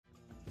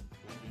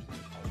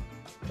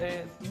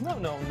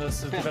Não,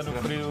 se estiver no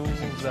frio,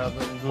 já...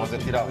 Pode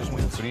atirá-las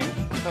muito frio,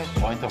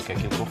 ou então, que é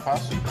aquilo que eu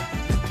faço,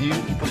 tiro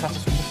e depois faço a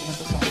segunda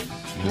fermentação.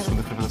 E a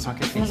segunda fermentação é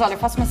que é fixe. Mas olha, eu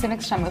faço uma cena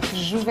que se chama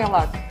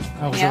rejuvelac.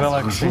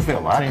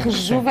 Rejuvelac?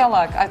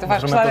 Rejuvelac. Ah, então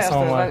vais gostar desta.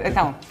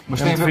 Então.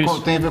 Mas tem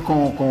a ver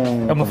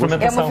com... É uma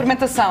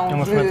fermentação. É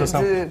uma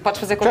fermentação. Podes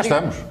fazer com... Já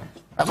estamos.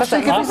 Mas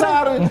tem que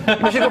avisar.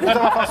 Imagina que eu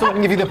estava a falar sobre a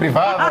minha vida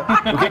privada,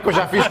 o que é que eu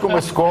já fiz com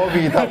uma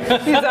SCOBY e tal.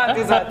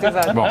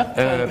 Exato. Bom,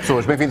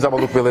 pessoas, bem-vindos ao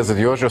Maluco Beleza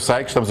de hoje. Eu sei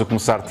que estamos a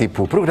começar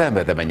tipo o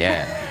programa da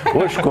manhã.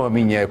 Hoje com a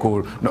minha...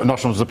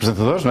 Nós somos os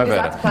apresentadores, não é, Vera?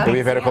 Exato, claro. Eu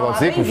e a Vera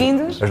Kolodzig,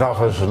 bem-vindos. os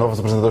novos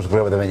apresentadores do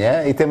programa da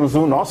manhã, e temos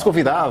o nosso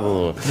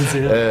convidado.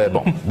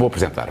 Bom, vou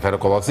apresentar. Vera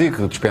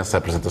Kolodzig, dispensa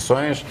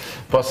apresentações.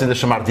 Posso ainda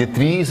chamar de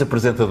atriz,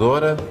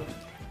 apresentadora...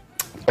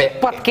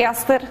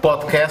 Podcaster,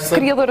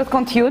 criadora de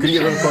conteúdos.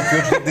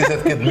 Devo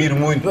dizer que admiro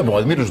muito, bom,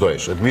 admiro os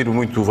dois, admiro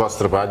muito o vosso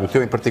trabalho, o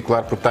teu em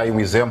particular, porque está aí um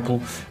exemplo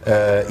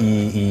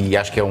e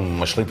acho que é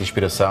uma excelente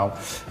inspiração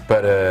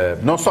para,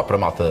 não só para a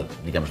malta,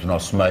 digamos, do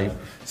nosso meio,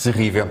 se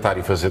reinventar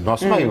e fazer do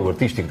nosso meio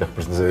artístico,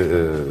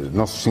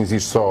 não se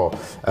cinzir só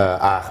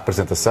à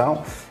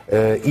representação,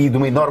 e de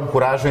uma enorme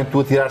coragem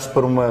tu atirares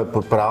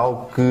para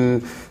algo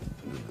que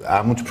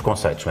há muitos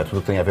preconceitos, não é? Tudo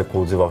o que tem a ver com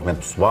o desenvolvimento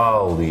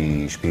pessoal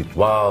e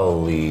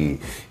espiritual e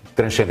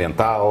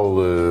transcendental,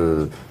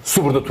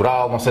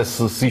 sobrenatural. Não sei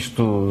se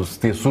isto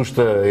te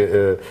assusta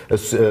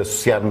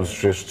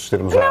associarmos estes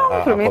termos à ecológica.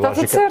 Não, para mim está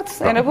tudo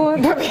certo. É na boa.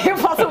 Para mim eu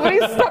falo sobre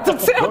isso, está tudo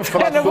certo. Vamos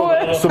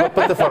falar sobre a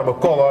plataforma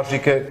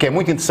ecológica, que é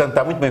muito interessante,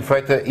 está muito bem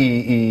feita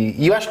e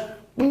eu acho que,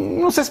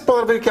 não sei se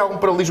pode haver aqui algum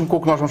paralelismo com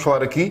o que nós vamos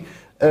falar aqui.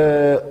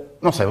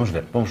 Não sei, vamos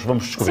ver,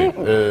 vamos descobrir.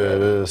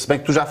 Se bem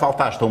que tu já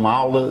faltaste a uma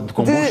aula de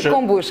kombucha. De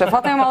kombucha,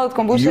 falta uma aula de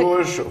kombucha. E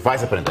hoje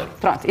vais aprender.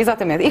 Pronto,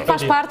 exatamente. E que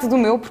faz parte do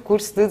meu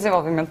percurso de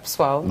desenvolvimento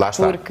pessoal. Lá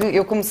está. Porque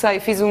eu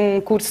fiz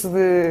um curso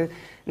de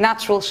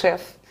Natural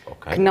Chef.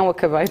 Okay. Que não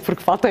acabei,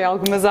 porque faltei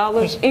algumas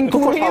aulas, incluindo... Tu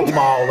foste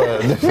alguma aula?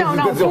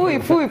 Não,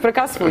 fui, por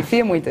acaso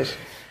fui a muitas.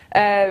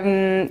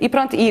 E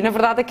pronto, e na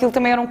verdade aquilo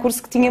também era um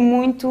curso que tinha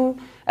muito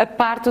a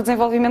parte do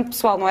desenvolvimento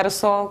pessoal, não era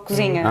só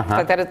cozinha.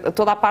 Portanto, era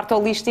toda a parte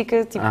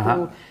holística,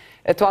 tipo...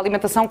 A tua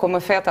alimentação, como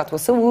afeta a tua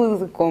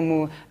saúde,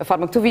 como a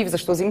forma que tu vives,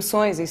 as tuas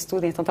emoções, isso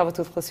tudo, então estava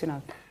tudo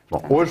relacionado. Bom,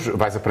 portanto, hoje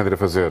vais aprender a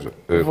fazer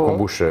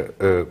kombucha,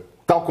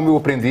 tal como eu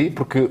aprendi,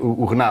 porque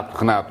o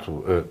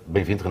Renato,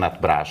 bem-vindo, Renato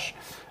Braz,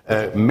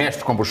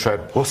 mestre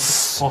kombucheiro.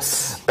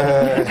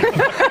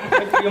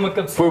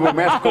 Foi o meu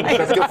mestre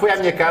kombucheiro, porque ele foi à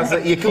minha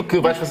casa e aquilo que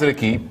vais fazer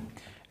aqui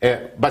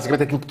é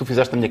basicamente aquilo que tu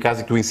fizeste na minha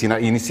casa e tu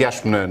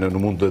iniciaste no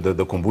mundo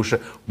da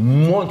kombucha.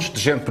 Montes de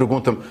gente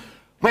pergunta-me: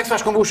 como é que se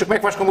faz kombucha? Como é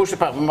que faz kombucha?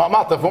 Pá,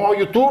 malta, vão ao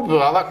YouTube,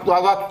 há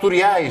lá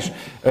tutoriais.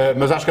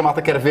 Mas acho que a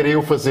malta quer ver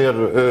eu fazer,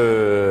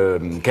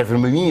 quer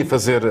ver-me a mim a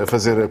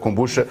fazer a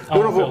kombucha.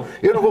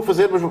 Eu não vou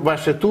fazer, mas vais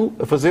ser tu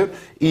a fazer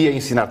e a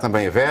ensinar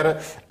também a Vera.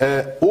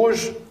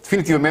 Hoje,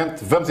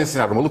 definitivamente, vamos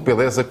ensinar uma Maluco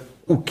Beleza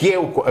o que é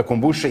a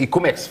kombucha e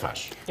como é que se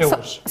faz.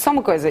 Só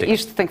uma coisa,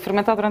 isto tem que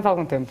fermentar durante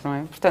algum tempo, não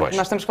é? Portanto,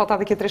 nós temos que voltar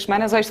daqui a 3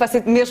 semanas, ou isto vai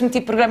ser mesmo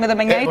tipo programa da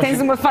manhã e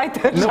tens uma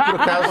feita já. Não,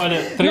 por acaso.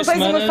 Olha,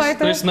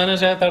 3 semanas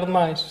já é tarde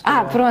demais.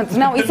 Pronto.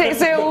 Não, isso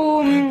é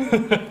o...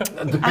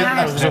 Depende.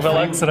 O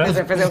rejuvelac será? Pois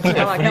é, o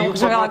rejuvelac. Não, o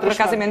rejuvelac por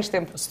acaso é menos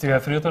tempo. Se estiver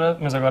frio,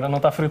 mas agora não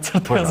está frio de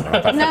certeza.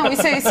 Não,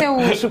 isso é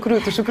o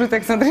chucruto. O chucruto é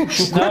que são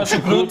 3. Não, o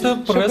chucruto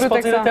por vezes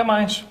pode ir até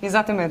mais.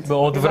 Exatamente.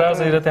 Ou deverás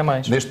ir até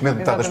mais. Neste momento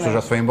metade das pessoas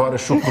já se foi embora,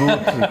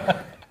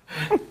 chucruto...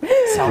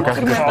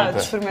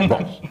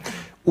 Fermentados.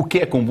 O que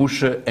é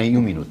kombucha em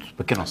 1 minuto?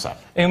 Para quem não sabe.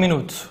 Em 1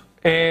 minuto.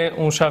 É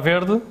um chá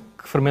verde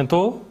que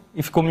fermentou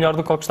e ficou melhor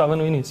do que o que estava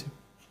no início.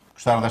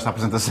 Gostaram desta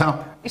apresentação?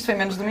 Isto foi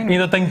menos de 1 minuto.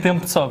 Ainda tenho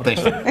tempo de sobra.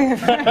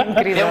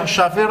 É um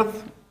chá verde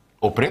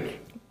ou preto?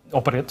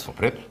 Ou preto. Ou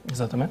preto.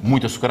 Exatamente.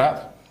 Muito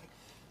açucarado.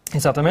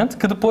 Exatamente.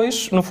 Que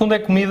depois, no fundo, é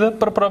comida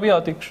para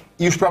probióticos.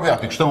 E os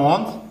probióticos estão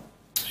onde?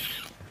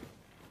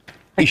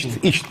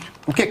 Isto.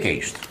 O que é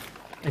isto?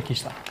 Aqui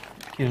está.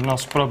 Aqui os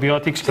nossos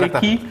probióticos.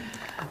 Aqui,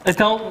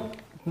 então,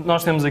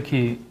 nós temos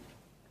aqui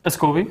a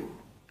SCOBY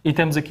e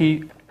temos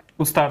aqui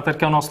o starter,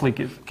 que é o nosso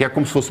líquido. Que é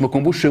como se fosse uma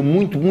kombucha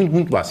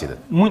muito ácida.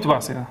 Muito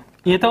ácida.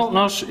 E então,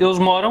 eles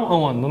moram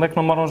aonde? Onde é que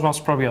não moram os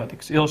nossos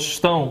probióticos? Eles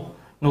estão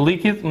no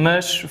líquido,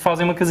 mas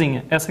fazem uma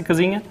casinha. Essa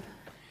casinha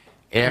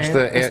é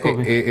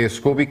a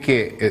SCOBY,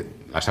 que é...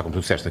 Lá está, como tu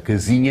disseste, a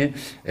casinha.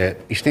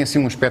 Isto tem assim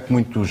um aspecto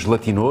muito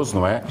gelatinoso,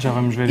 não é? Já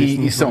vamos ver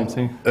isso. E são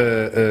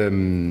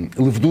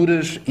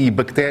leveduras e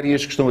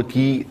bactérias que estão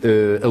aqui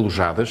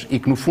alojadas e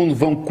que, no fundo,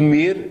 vão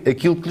comer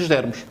aquilo que lhes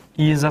dermos.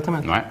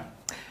 Exatamente. Não é?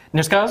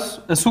 Neste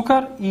caso,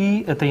 açúcar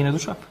e a taína do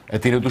chá. A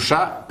taína do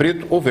chá,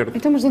 preto ou verde.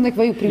 Então, mas de onde é que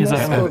veio o primeiro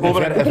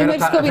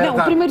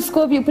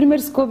SCOBY? O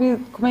primeiro SCOBY,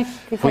 como é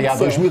que aconteceu? Foi há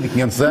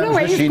 2500 anos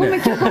na China. Como é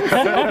que aconteceu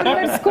o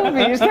primeiro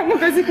SCOBY? Isto é uma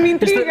coisa que me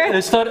intriga.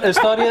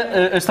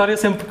 A história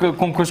sempre,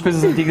 como com as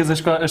coisas antigas,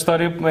 a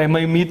história é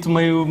meio mito,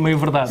 meio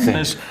verdade. Sim.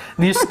 Mas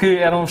diz-se que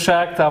era um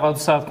chá que estava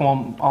adoçado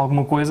com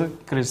alguma coisa,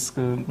 que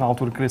na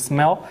altura cresce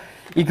mel,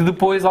 e que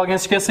depois alguém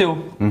se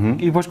esqueceu.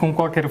 E depois, com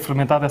qualquer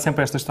fermentado, é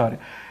sempre esta história.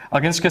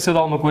 Alguém se esqueceu de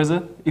alguma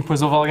coisa e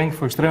depois houve alguém que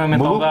foi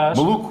extremamente audaz,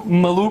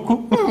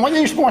 maluco, olha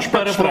isto com um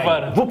aspecto para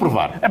provar. Vou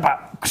provar.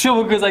 Cresceu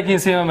uma coisa aqui em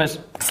cima, mas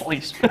que se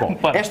lixe. Bom,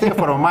 esta é a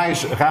forma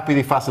mais rápida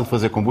e fácil de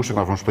fazer kombucha, que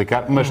nós vamos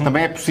explicar, mas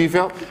também é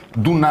possível,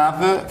 do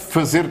nada,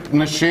 fazer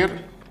nascer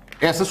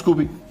essa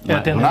Scooby.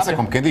 Do nada,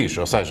 como quem diz.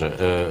 Ou seja,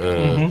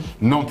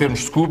 não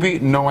termos Scooby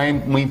não é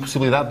uma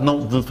impossibilidade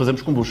de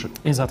fazermos kombucha.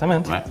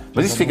 Exatamente. Não é?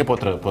 Mas isso fica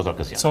para outra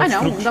ocasião.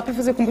 Não dá para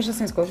fazer kombucha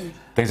sem Scooby.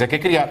 Tens é que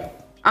criar.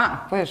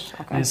 Pois,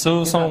 ok.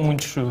 Isso são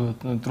muitos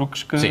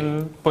truques que...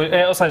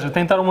 ou seja,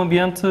 tentar um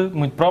ambiente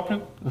muito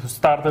próprio,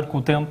 starter com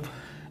o tempo,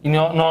 e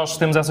nós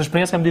temos essa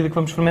experiência à medida que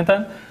vamos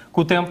fermentando,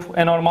 com o tempo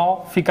é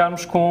normal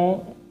ficarmos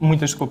com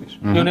muitas Scoobies.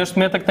 Eu neste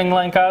momento é que tenho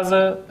lá em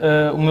casa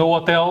o meu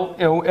hotel,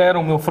 era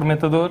o meu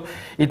fermentador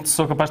e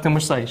sou capaz de ter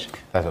umas 6.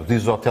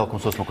 Dizes hotel como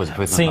se fosse uma coisa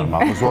perfeitamente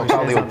normal, mas o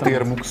hotel é o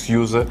termo que se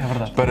usa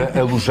para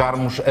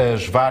alojarmos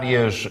as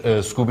várias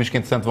Scoobies que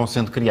entretanto vão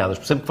sendo criadas.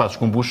 Por sempre que fazes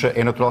kombucha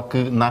é natural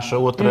que nasça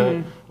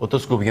outra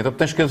Scooby. Então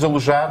tens que as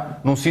alojar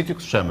num sítio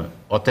que se chama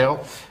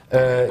hotel,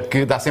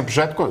 que dá sempre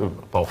jeito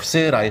para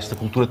oferecer, há esta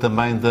cultura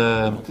também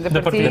da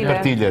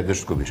partilha das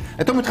Scoobies.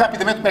 Então, muito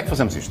rapidamente, como é que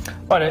fazemos isto?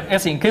 Olha, é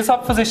assim, quem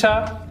sabe fazer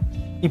chá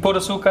e pôr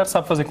açúcar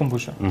sabe fazer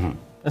kombucha.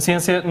 A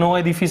ciência não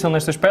é difícil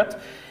neste aspecto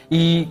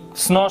e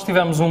se nós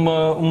tivermos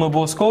uma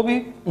boa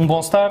Scooby, um bom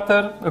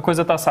starter, a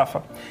coisa está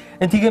safa.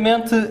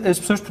 Antigamente as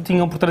pessoas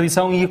tinham por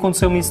tradição, e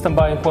aconteceu-me isso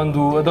também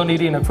quando a Dona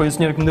Irina, que foi a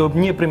senhora que me deu a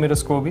minha primeira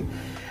Scooby,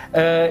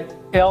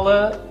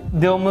 ela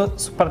deu-me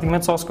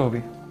praticamente só a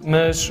Scooby.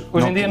 Mas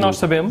hoje em dia nós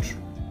sabemos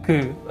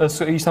que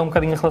isto é um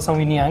bocadinho a relação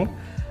yin-yang.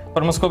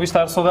 Para uma Scooby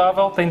estar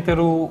saudável tem de ter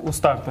o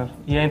starter.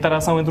 E é a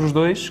interação entre os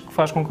dois que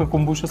faz com que a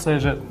kombucha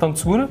seja tanto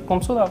segura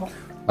como saudável.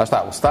 Lá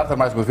está, o starter,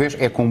 mais uma vez,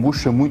 é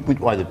kombucha muito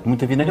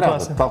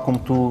vinagrada, tal como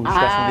tu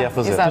chegaste um dia a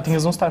fazer. Exato. Tu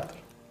tinhas um starter.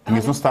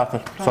 Tinhas um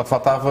starter. Só te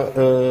faltava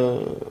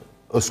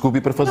a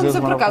Scooby para fazer... Mas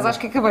eu, por acaso, acho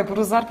que acabei por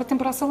usar para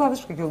temperar saladas,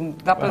 porque aquilo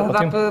dá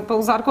para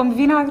usar como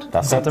vinagre.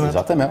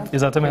 Exatamente.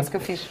 É isso que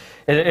eu fiz.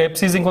 É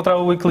preciso encontrar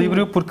o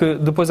equilíbrio, porque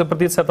depois, a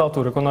partir de certa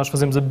altura, quando nós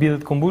fazemos a bebida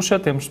de kombucha,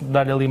 temos de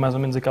dar-lhe ali mais ou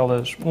menos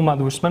aquelas 1 a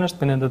 2 semanas,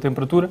 dependendo da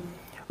temperatura.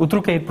 O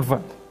truque é ir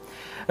provando.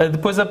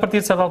 Depois, a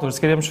partir de certa altura,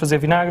 se queremos fazer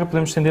vinagre,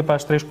 podemos estender para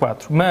as 3,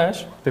 4.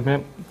 Mas,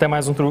 tem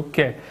mais um truque,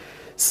 que é,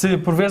 se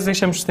por vezes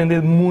deixamos de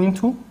estender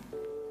muito,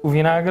 o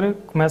vinagre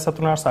começa a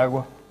tornar-se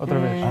água, outra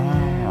vez.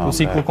 O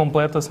ciclo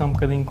completa-se um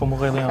bocadinho como o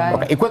Rei Leão.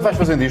 Enquanto vais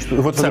fazendo isto,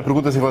 eu vou-te fazer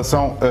perguntas em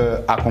relação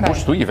à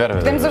kombucha, tu e a Vera.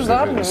 Podemos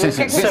ajudar? O que é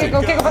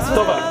que eu posso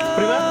fazer?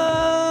 Primeiro?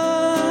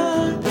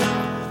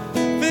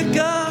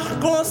 Ficar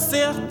com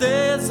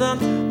certeza,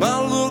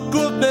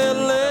 maluco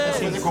beleza.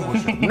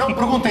 Não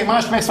perguntem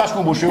mais como é que se faz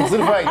kombucha. Eu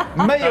reservei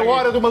meia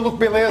hora do maluco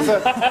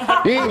beleza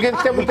e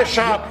isto é muito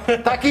chato.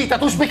 Está aqui, está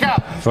tudo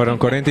explicado. Foram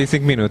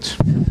 45 minutos.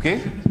 O quê?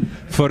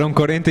 Foram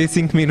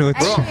 45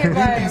 minutos.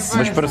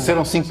 Mas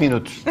pareceram 5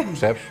 minutos,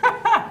 percebes?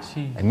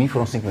 A mim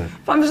foram 5 minutos.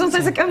 Mas não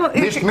tens aquela...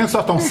 Neste momento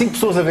só estão 5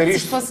 pessoas a ver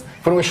isto.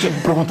 Foram as 5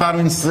 que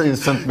perguntaram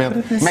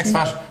incessantemente como é que se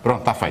faz. Pronto,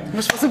 está feito.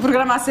 Mas se fosse um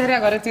programa a sério,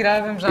 agora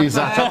tirávamos já.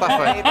 Exato, já está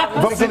feito.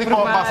 Vamos ali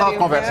para a sala de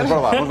conversas.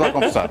 Bora lá, vamos lá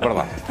conversar. Bora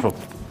lá.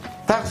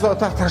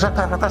 Já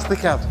está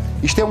explicado.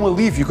 Isto é um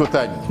alívio que eu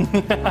tenho.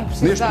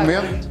 Neste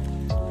momento,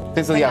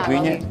 tens ali a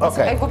aguinha.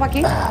 Ok. Eu vou para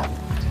aqui?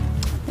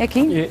 É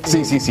aqui?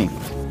 Sim.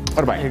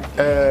 Ora bem,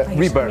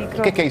 Rebirth.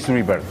 O que é isso,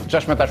 Rebirth? Já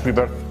experimentaste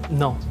Rebirth?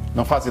 Não.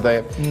 Não faz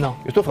ideia? Não.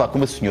 Eu estou a falar com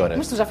uma senhora...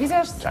 Mas tu já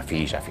fizeste? Já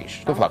fiz.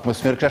 Estou a falar com uma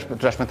senhora que já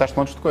experimentaste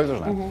montes de coisas,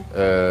 não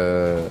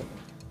é?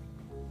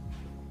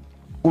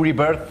 O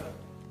Rebirth...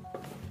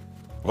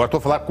 Agora estou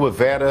a falar com a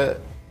Vera,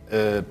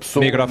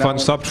 pessoa... Microfone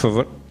só, por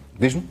favor.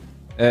 Diz-me?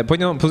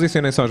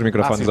 Posicionem só os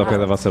microfones ao pé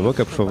da vossa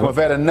boca, por favor. Com a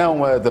Vera,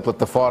 não a da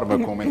plataforma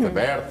com mente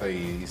aberta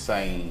e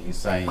sem...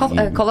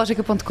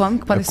 Kolodzig.com,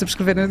 que podem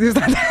subscrever no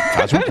newsletter.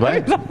 Faz muito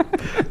bem.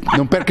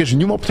 Não percas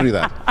nenhuma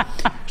oportunidade.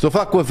 Estou a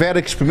falar com a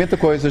Vera, que experimenta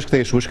coisas, que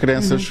tem as suas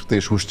crenças, que tem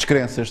as suas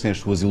descrenças, tem as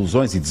suas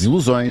ilusões e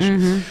desilusões.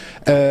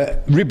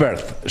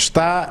 Rebirth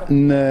está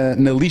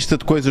na lista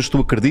de coisas que tu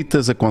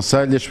acreditas,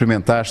 aconselhas,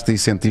 experimentaste e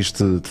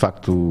sentiste de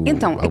facto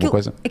alguma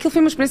coisa? Aquilo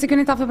foi uma experiência que eu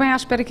nem estava bem à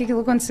espera que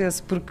aquilo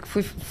acontecesse, porque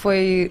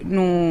foi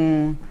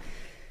num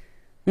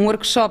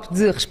workshop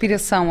de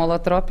respiração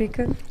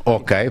holotrópica.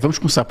 Ok, vamos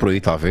começar por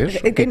aí, talvez.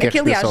 O que é que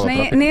aliás,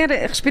 nem era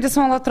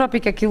respiração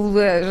holotrópica, aquilo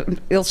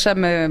ele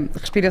chama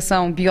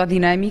respiração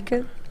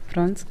biodinâmica.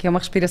 Pronto, que é uma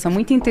respiração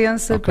muito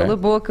intensa, pela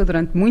boca,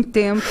 durante muito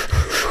tempo,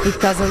 e que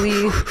estás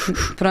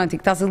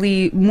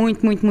ali,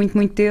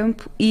 muito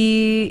tempo,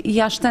 e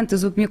às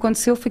tantas o que me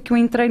aconteceu foi que eu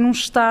entrei num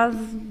estado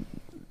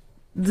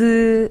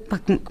de...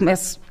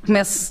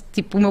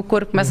 tipo, o meu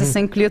corpo começa a se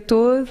encolher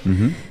todo,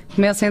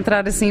 começa a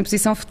entrar assim em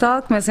posição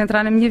fetal, começa a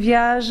entrar na minha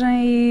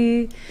viagem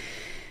e...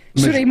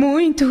 Chorei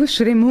muito,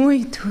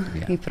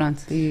 e pronto,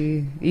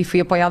 e fui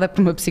apoiada por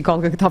uma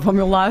psicóloga que estava ao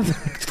meu lado.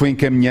 Foi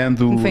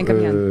encaminhando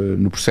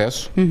no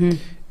processo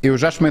Eu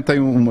já experimentei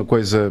uma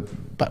coisa,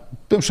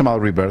 podemos chamar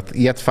de Rebirth,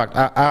 e é de facto,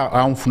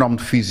 há um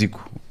fenómeno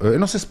físico. Eu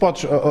não sei se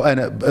podes,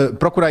 Ana,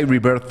 procura aí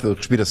Rebirth,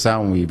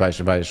 respiração, e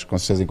vais com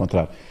certeza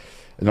encontrar.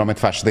 Normalmente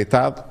faz-se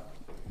deitado,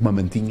 uma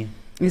mantinha.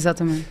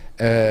 Exatamente.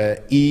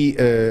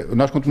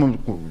 Nós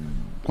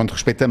quando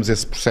respeitamos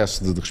esse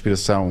processo de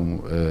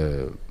respiração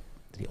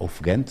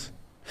ofegante,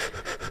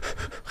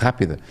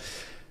 rápida,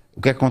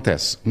 o que é que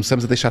acontece?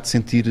 Começamos a deixar de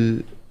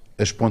sentir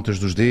as pontas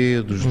dos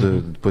dedos,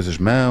 depois as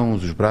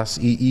mãos, os braços,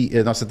 e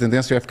a nossa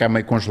tendência é ficar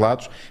meio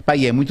congelados.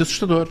 E é muito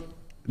assustador.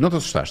 Não te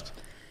assustaste?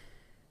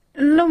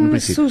 Não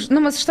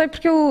me assustei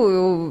porque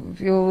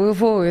eu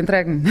vou,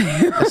 entrego-me.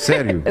 A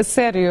sério? A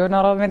sério, eu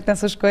normalmente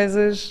nessas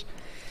coisas,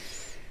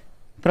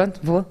 pronto,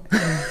 vou.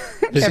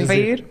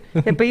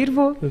 É para ir,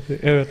 vou.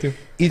 É ótimo.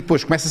 E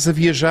depois começas a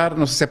viajar,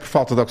 não sei se é por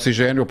falta de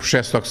oxigênio ou por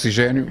excesso de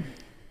oxigênio,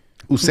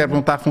 o cérebro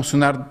não está a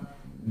funcionar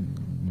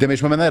da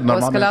mesma maneira,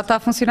 normalmente. Ou se calhar está a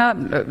funcionar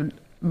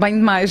bem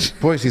demais.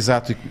 Pois,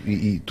 exato.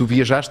 E tu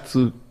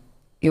viajaste,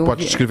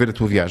 podes descrever a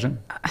tua viagem?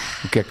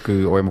 O que é que,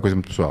 ou é uma coisa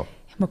muito pessoal?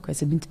 É uma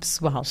coisa muito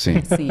pessoal.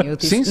 Sim. Sim, eu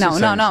tive... sim,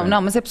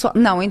 não, mas é pessoal.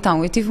 Não,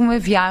 então, eu tive uma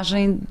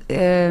viagem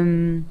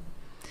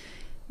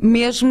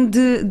mesmo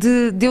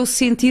de eu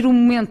sentir o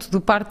momento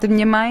do parto da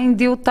minha mãe,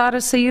 de eu estar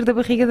a sair da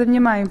barriga da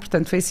minha mãe.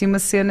 Portanto, foi assim uma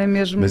cena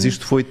mesmo... Mas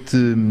isto foi-te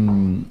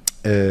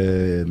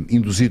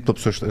induzido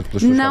pelas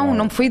pessoas?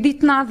 Não me foi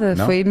dito nada.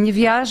 Não? Foi a minha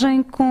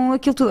viagem com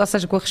aquilo tudo, ou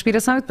seja, com a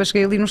respiração, e depois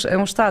cheguei ali a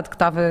um estado que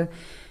estava...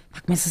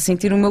 Começo a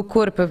sentir o meu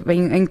corpo a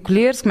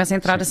encolher-se, começo a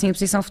entrar assim em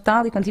posição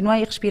fetal e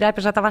continuei a respirar,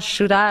 depois já estava a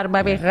chorar,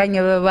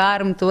 berranha, a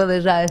babar-me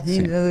toda já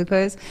assim, toda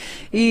coisa.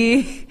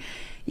 E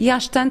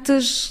às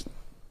tantas...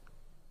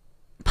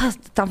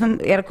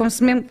 era como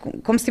se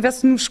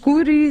estivesse no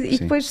escuro e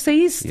depois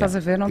saísse, estás a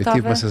ver? Não eu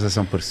tive uma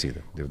sensação parecida,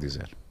 devo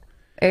dizer.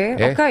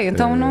 É? Ok,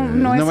 então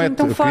não é assim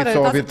tão fora.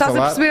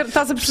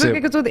 Estás a perceber o que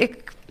é que eu estou a dizer?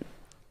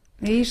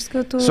 É isto que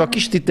eu estou... Só que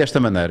isto dito desta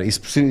maneira, e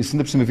se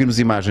ainda por cima virmos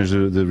imagens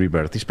de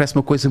Rebirth, isto parece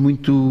uma coisa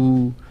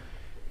muito...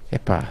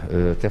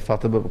 até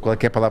falta... Qual é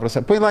que é a palavra?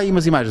 Põe lá aí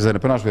umas imagens, Ana,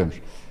 para nós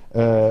vermos.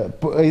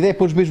 A ideia é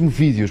pôr os mesmos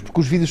vídeos, porque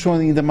os vídeos são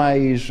ainda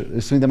mais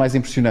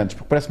impressionantes,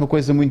 porque parece uma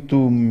coisa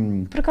muito...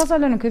 Por acaso,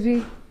 olha, nunca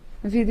vi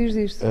vídeos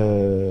disto.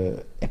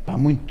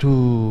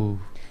 Muito...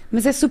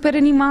 Mas é super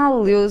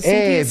animal, eu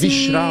senti assim...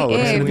 visceral,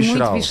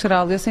 muito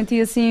visceral, eu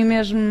senti assim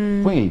mesmo...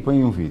 Põe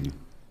aí um vídeo.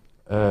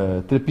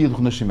 Terapia do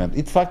renascimento.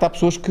 E de facto há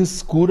pessoas que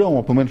se curam,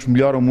 ou pelo menos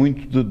melhoram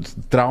muito de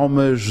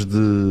traumas,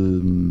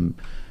 de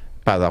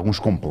alguns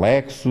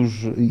complexos,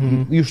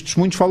 e os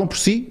testemunhos falam por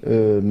si.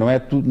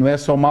 Não é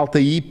só malta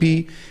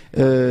hippie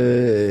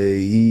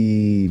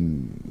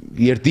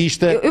e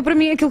artista. Eu, para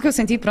mim, aquilo que eu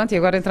senti, pronto, e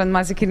agora entrando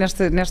mais aqui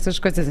nestas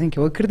coisas em que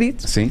eu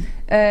acredito, sim.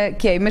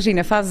 Que é,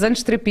 imagina, fazes anos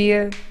de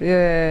terapia,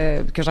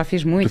 que eu já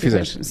fiz muito,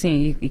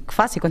 sim, e que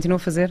faço e continuo a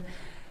fazer,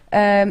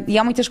 e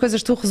há muitas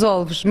coisas que tu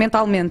resolves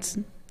mentalmente.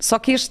 Só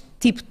que este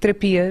tipo de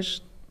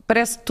terapias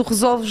parece que tu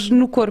resolves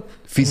no corpo.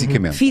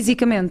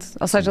 Fisicamente.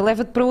 Ou seja,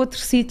 leva-te para outro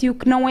sítio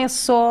que não é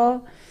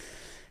só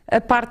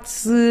a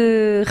parte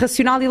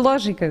racional e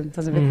lógica.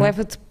 Estás a ver? Que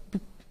leva-te...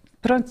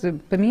 Pronto,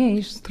 para mim é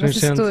isto.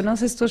 Não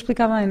sei se estou a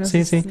explicar bem.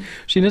 Sim.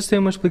 Os chineses têm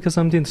uma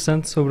explicação muito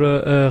interessante sobre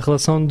a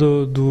relação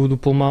do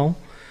pulmão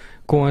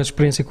com a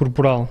experiência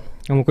corporal.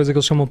 É uma coisa que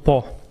eles chamam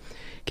pó,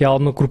 que é a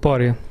alma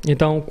corpórea.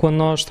 Então, quando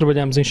nós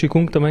trabalhamos em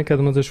Qigong também, que é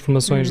uma das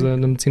formações da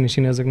medicina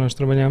chinesa que nós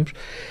trabalhamos,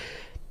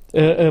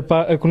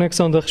 a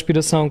conexão da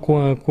respiração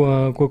com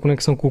a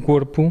conexão com o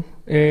corpo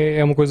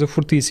é uma coisa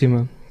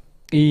fortíssima.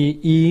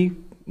 E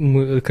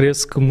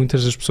crê-se que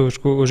muitas das pessoas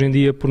hoje em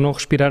dia, por não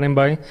respirarem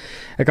bem,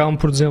 acabam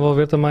por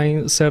desenvolver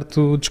também certa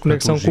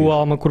desconexão com a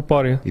alma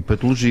corpórea. E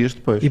patologias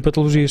depois. E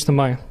patologias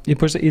também. E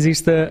depois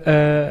existe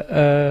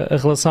a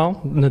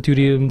relação, na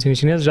teoria da medicina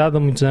chinesa, já há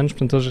muitos anos,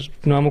 portanto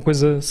não é uma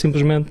coisa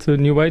simplesmente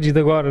New Age e de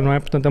agora, não é?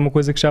 Portanto é uma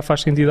coisa que já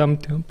faz sentido há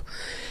muito tempo.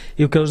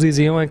 E o que eles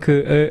diziam é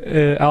que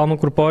a alma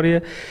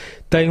corpórea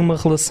tem uma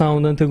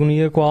relação de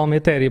antagonia com a alma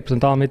etérea.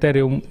 Portanto, a alma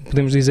etérea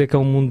podemos dizer que é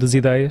um mundo das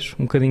ideias,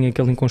 um bocadinho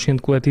aquele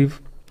inconsciente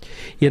coletivo.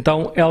 E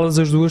então elas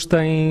as duas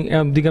têm,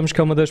 digamos que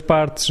é uma das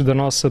partes da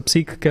nossa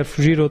psique que quer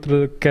fugir,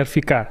 outra quer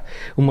ficar.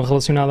 Uma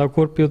relacionada ao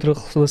corpo e outra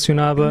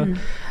relacionada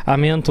à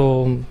mente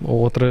ou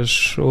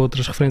outras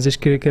referências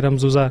que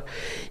queiramos usar.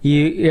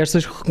 E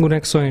estas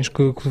conexões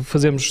que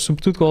fazemos,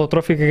 sobretudo com a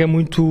holotrófica, que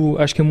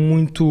acho que é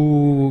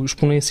muito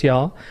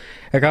exponencial,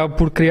 acaba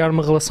por criar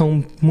uma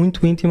relação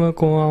muito íntima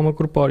com a alma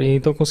corpórea. E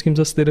então conseguimos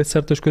aceder a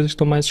certas coisas que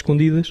estão mais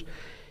escondidas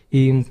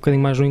e um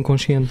bocadinho mais no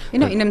inconsciente. E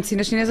na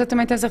medicina chinesa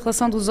também tens a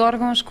relação dos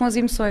órgãos com as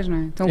emoções, não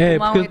é? Então,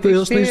 porque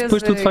eles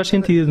depois tudo faz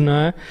sentido, não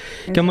é?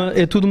 Que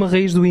é tudo uma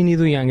raiz do yin e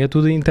do yang, é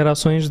tudo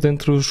interações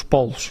entre os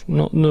polos.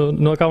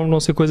 Não acabam de não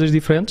ser coisas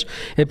diferentes,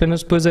 é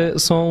apenas depois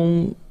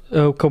são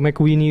como é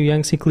que o yin e o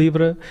yang se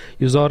equilibra,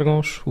 e os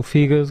órgãos, o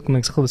fígado, como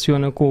é que se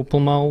relaciona com o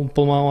pulmão,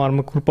 a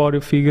arma corpórea,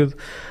 o fígado,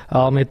 a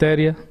alma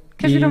etérea,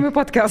 Queres vir ao meu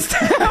podcast?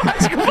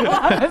 Desculpa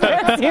lá, mas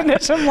é assim,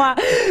 deixa-me lá.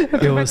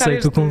 Eu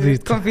aceito o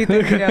convite.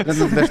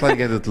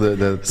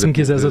 Se me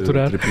quiseres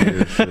aturar.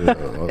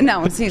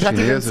 Não, sim, já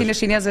tive medicina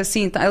chinesa,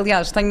 sim.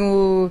 Aliás,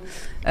 tenho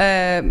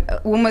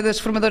uma das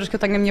formadoras que eu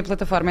tenho na minha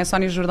plataforma é a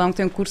Sónia Jordão, que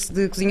tem um curso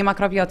de cozinha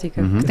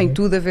macrobiótica, que tem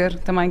tudo a ver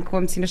também com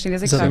a medicina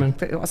chinesa.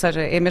 Ou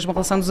seja, é a mesma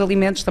relação dos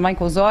alimentos também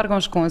com os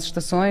órgãos, com as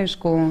estações,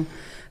 com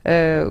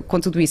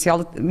tudo isso.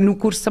 Ela, no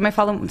curso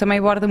também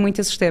aborda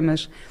muito esses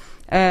temas.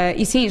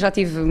 E sim, já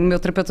tive o meu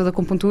terapeuta da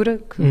acupuntura,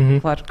 que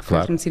claro que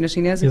faz medicina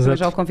chinesa, e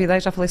já o convidei,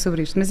 já falei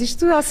sobre isto. Mas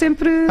isto há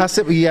sempre. Lá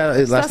está,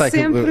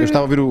 eu estava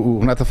a ouvir o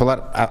Renato a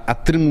falar, há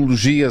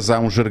terminologias, há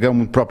um jargão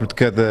muito próprio de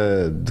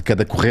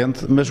cada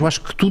corrente, mas eu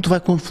acho que tudo vai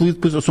confluir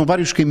depois. São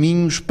vários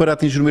caminhos para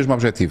atingir o mesmo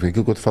objetivo.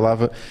 Aquilo que eu te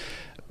falava.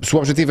 Se o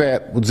objetivo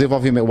é o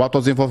desenvolvimento, o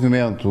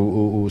autodesenvolvimento,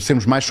 o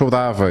sermos mais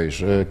saudáveis,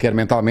 quer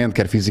mentalmente,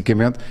 quer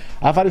fisicamente,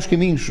 há vários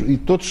caminhos e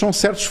todos são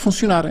certos de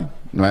funcionarem,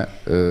 não é?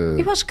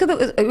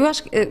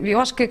 Eu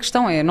acho que a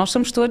questão é, nós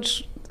somos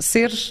todos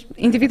seres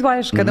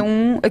individuais, cada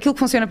um, aquilo que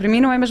funciona para mim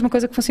não é a mesma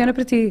coisa que funciona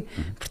para ti.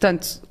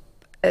 Portanto,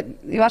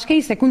 eu acho que é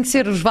isso, é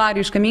conhecer os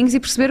vários caminhos e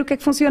perceber o que é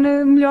que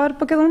funciona melhor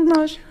para cada um de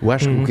nós.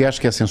 O que acho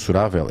que é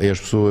censurável é as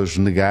pessoas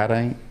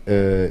negarem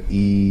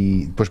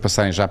e depois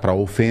passarem já para a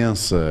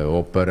ofensa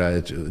ou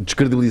para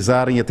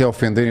descredibilizarem e até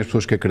ofenderem as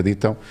pessoas que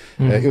acreditam.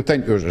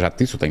 Eu já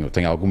te disse, eu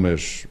tenho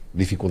algumas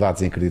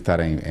dificuldades em acreditar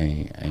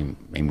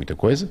em muita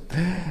coisa.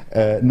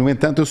 No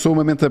entanto, eu sou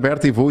uma mente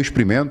aberta e vou,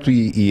 experimento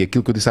e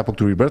aquilo que eu disse há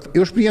pouco do Rebirth,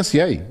 eu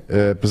experienciei,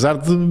 apesar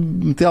de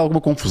me ter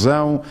alguma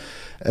confusão.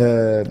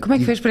 Como é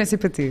que foi a experiência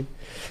para ti?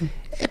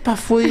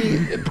 Foi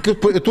porque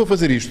eu estou a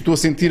fazer isto,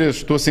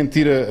 estou a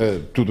sentir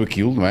tudo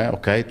aquilo, não é?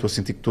 Ok, estou a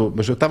sentir que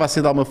mas eu estava a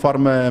ser de alguma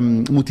forma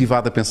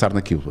motivado a pensar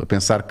naquilo, a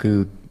pensar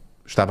que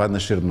estava a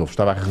nascer de novo,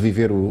 estava a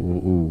reviver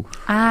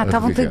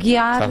estavam-te a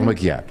guiar. Estavam-me a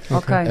guiar.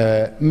 Ok.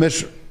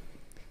 Mas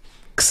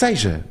que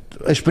seja,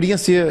 a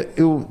experiência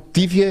eu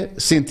tive-a,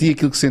 senti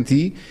aquilo que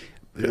senti.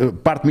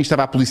 Parte de mim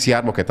estava a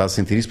policiar-me, ok, estás a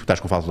sentir isso porque estás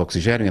com falta de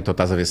oxigênio, então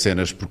estás a ver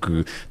cenas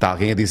porque está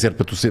alguém a dizer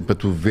para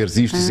tu veres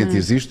isto e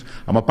sentires isto.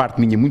 Há uma parte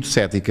minha muito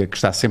cética que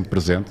está sempre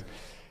presente,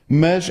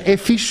 mas é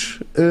fixe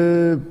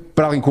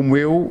para alguém como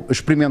eu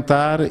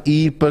experimentar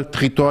e ir para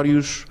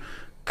territórios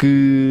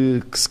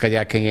que se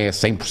calhar quem é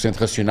 100%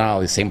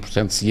 racional e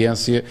 100% de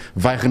ciência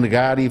vai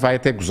renegar e vai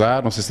até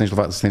gozar. Não sei se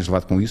tens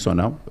levado com isso ou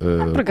não.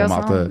 Por acaso,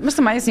 malta... mas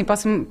também assim,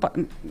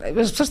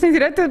 as pessoas têm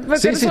direito a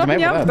ter a sua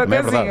opinião. Também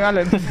é verdade. Assim,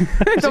 olha,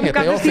 sim,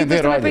 até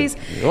ofender, olha, és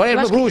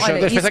uma bruxa,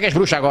 tens de pensar que és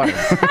bruxa agora.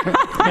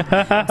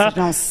 Vocês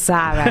não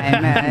sabem,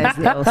 mas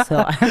eu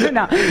sou.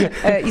 Não,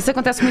 isso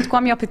acontece muito com a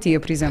homeopatia,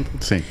 por exemplo.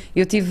 Sim.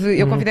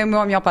 Eu convidei o meu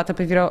homeopata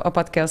para vir ao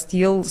podcast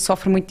e ele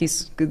sofre muito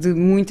disso, de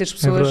muitas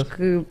pessoas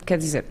que, quer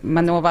dizer,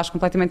 mandam abaixo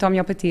completamente a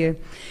homeopatia.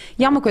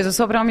 E há uma coisa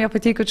sobre a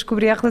homeopatia que eu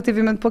descobri há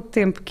relativamente pouco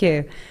tempo,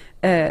 que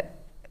é...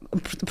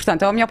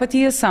 portanto, a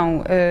homeopatia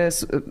são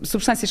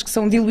substâncias que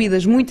são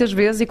diluídas muitas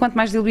vezes e quanto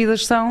mais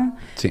diluídas são,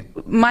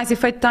 mais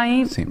efeito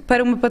têm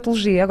para uma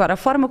patologia. Agora, a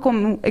forma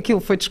como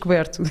aquilo foi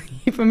descoberto,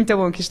 e foi muito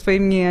bom, que isto foi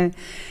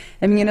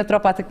a minha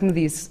naturopata que me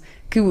disse,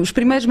 que os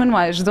primeiros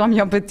manuais de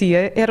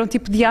homeopatia eram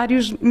tipo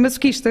diários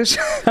masoquistas.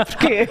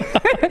 Porquê?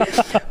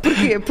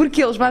 Porquê?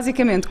 Porque eles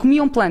basicamente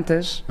comiam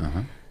plantas...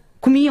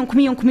 Comiam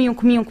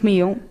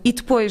e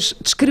depois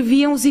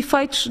descreviam os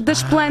efeitos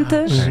das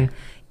plantas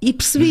e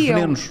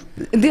percebiam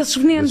desses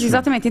venenos,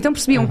 exatamente. Então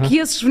percebiam que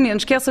esses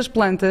venenos, que essas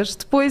plantas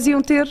depois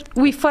iam ter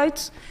o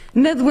efeito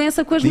na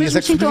doença com os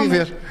mesmos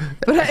sintomas.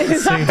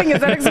 Exato, tinhas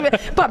que saber.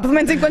 Pelo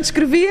menos enquanto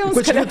escreviam.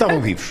 Enquanto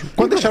estavam vivos.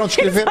 Quando deixaram de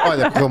escrever,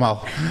 olha, correu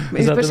mal.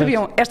 E depois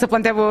sabiam, esta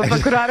planta é boa para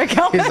curar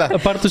aquela. A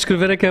parte de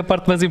escrever é que é a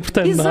parte mais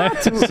importante, não é?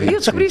 Exato. Eu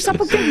descobri isto há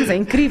pouco tempo, mas é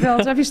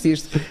incrível, já viste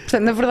isto?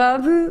 Portanto, na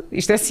verdade,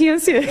 isto é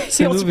ciência.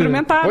 Eles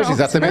experimentaram. Pois,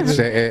 exatamente,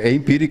 isto é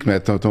empírico, não é?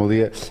 Estão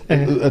ali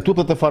a tua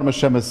plataforma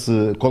chama-se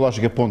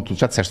Kolodzig.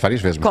 Já disseste várias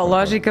vezes.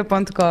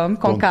 Kolodzig.com,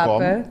 com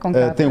capa.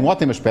 Tem um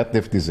ótimo aspecto,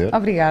 devo dizer.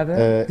 Obrigada.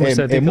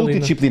 É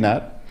multidisciplinar.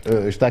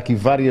 Está aqui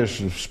várias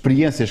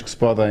experiências que se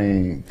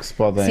podem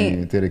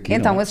ter aqui.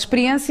 Então, as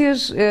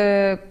experiências,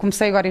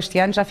 comecei agora este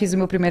ano, já fiz o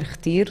meu primeiro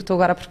retiro, estou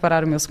agora a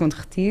preparar o meu segundo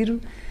retiro.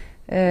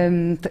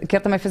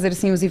 Quero também fazer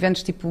assim os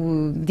eventos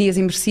tipo dias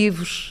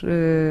imersivos.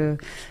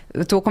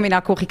 Estou a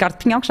combinar com o Ricardo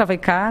Pinhão, que já veio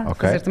cá,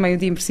 fazer também o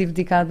dia imersivo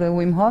dedicado a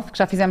Wim Hof, que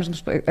já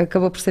fizemos,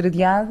 acabou por ser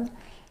adiado.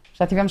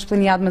 Já tivemos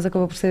planeado, mas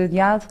acabou por ser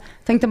adiado.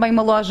 Tenho também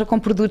uma loja com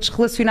produtos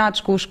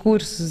relacionados com os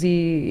cursos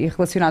e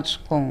relacionados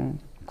com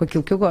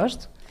aquilo que eu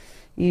gosto.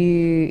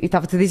 E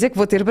estava-te a dizer que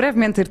vou ter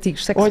brevemente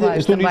artigos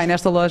sexuais também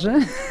nesta loja.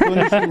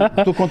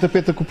 Estou com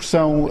tapete com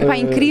pressão. É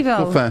incrível.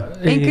 Estou fã.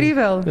 É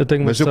incrível.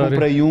 Mas eu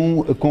comprei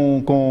um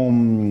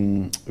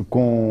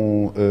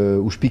com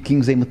os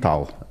piquinhos em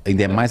metal.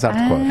 Ainda é mais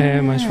hardcore.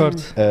 É mais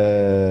forte.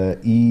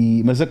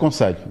 Mas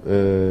aconselho.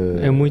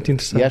 É muito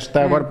interessante. E acho que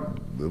está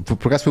agora.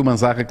 Por acaso foi o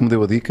Manzarra que me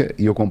deu a dica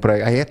e eu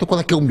comprei. Então qual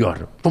é que é o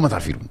melhor? Vou mandar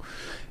vir um.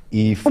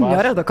 O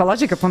melhor é o da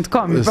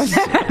Kolodzig.com.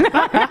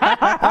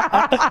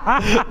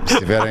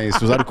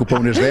 Se usar o cupom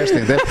nas 10,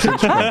 tem 10% de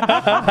desconto.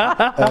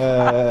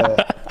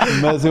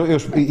 Mas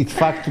e de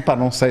facto, pá,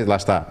 não sei, lá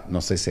está.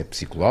 Não sei se é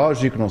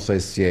psicológico, não sei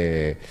se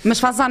é... Mas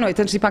fazes à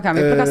noite, antes de ir para a cama.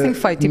 Eu por acaso tenho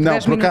feito, tipo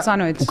 10 minutos à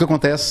noite. O que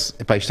acontece,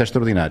 pá, isto é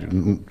extraordinário.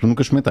 Tu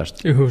nunca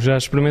experimentaste? Eu já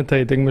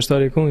experimentei, tenho uma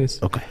história com isso.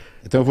 Ok.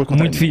 Então eu vou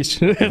contar. Muito fixe.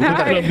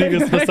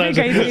 Diga-se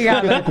passagem.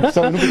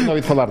 Eu nunca tinha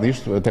ouvido falar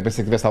disto, até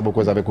pensei que tivesse alguma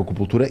coisa a ver com a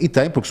acupuntura. E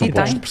tem, porque são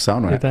postos de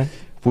pressão, não é?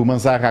 Foi o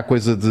Manzarra há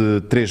coisa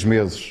de 3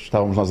 meses,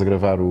 estávamos nós a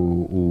gravar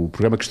o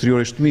programa que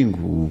estreou este domingo,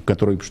 o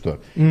Cantor ou Impostor.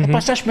 Pá,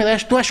 estás a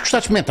experimentar, tu achas que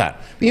gostas de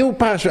experimentar? Eu,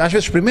 pá, às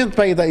vezes experimento,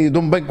 pá, e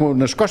dou-me bem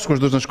nas costas, com as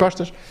dores nas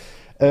costas.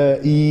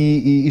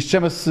 E isto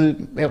chama-se,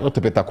 o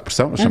tapete à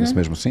acupressão, chama-se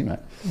mesmo assim, não é?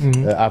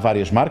 Há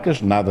várias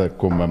marcas, nada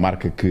como a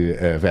marca que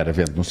a Vera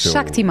vende no seu...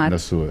 Shaktimat. Na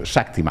sua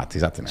Shaktimat,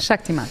 exatamente.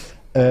 Shaktimat.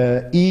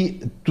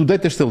 E tu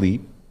deitas-te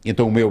ali,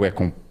 então o meu é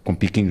com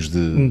piquinhos de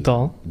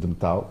metal.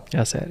 É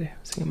a sério,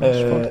 sim, mais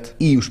forte.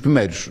 E os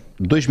primeiros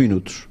 2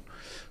 minutos,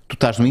 tu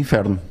estás no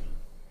inferno.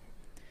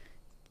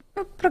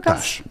 Por acaso.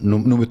 Estás, no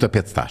meu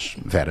tapete estás,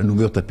 Vera, no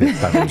meu tapete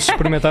estás.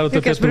 Experimentar o tapete.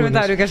 Eu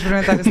quero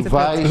experimentar esse tapete.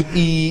 Vais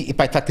e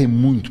pá, está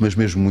muito, mas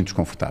mesmo muito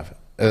desconfortável.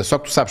 Só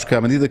que tu sabes que à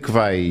medida que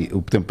vai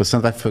o tempo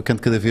passando, vai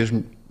ficando cada vez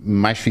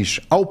mais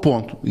fixe. Ao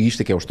ponto, e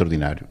isto é que é o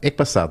extraordinário, é que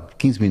passado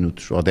 15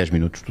 minutos ou 10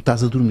 minutos, tu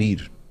estás a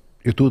dormir.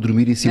 Eu estou a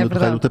dormir em cima do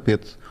raio do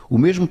tapete. O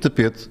mesmo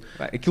tapete.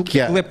 Aquilo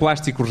é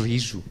plástico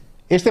rijo.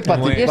 Este é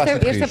plástico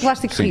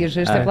rijo.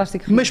 Este é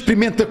plástico rijo. Mas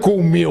experimenta com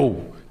o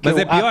meu. Mas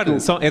é pior,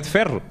 é de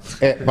ferro.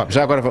 Bom,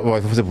 já agora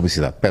vou fazer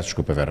publicidade. Peço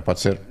desculpa, Vera,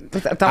 pode ser?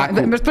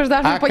 Mas depois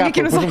dás-me um ponho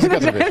aqui no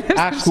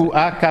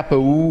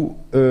AKU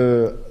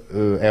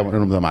é o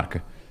nome da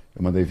marca.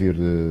 Eu mandei vir,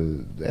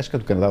 acho que é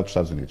do Canadá ou dos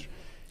Estados Unidos.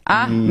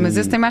 Mas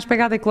esse tem mais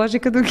pegada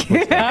ecológica do que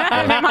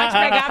é mais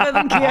pegada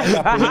do que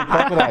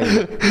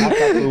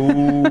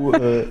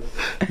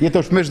E então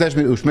os primeiros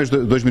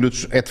 2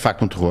 minutos é de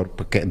facto um terror,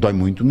 porque dói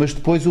muito, mas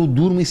depois eu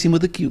durmo em cima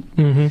daquilo.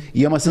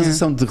 E é uma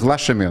sensação de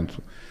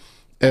relaxamento.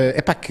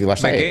 É pá, que lá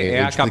está, é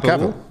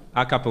inexplicável.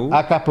 AKU?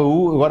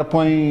 AKU, agora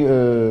põe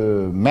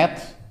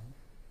MET.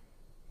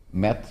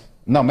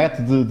 Não,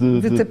 MET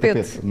de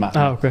tapete.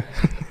 Ok.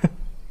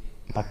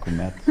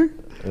 AcuMet.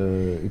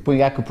 E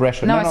põe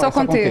acupressure. Não, é só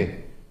com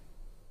T.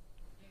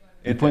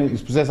 E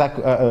se puseres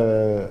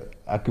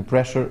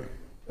acupressure,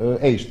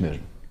 é isto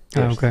mesmo.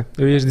 Ok.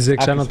 Eu ias dizer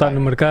que já não está no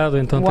mercado,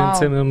 então tem de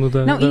ser mesmo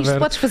da Não, isto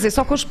podes fazer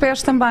só com os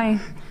pés também.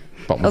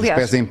 Bom, mas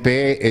aliás, os pés em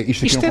pé,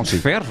 isto aqui não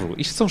consigo. É de ferro?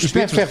 Isto são é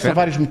de ferro, são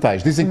vários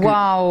metais. Dizem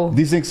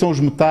que são os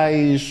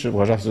metais.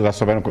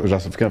 Já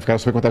ficaram a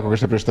saber quanto é que eu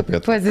gastei para este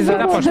tapete. Pois,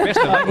 exato.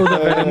 O da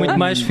Vera é muito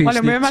mais fixe.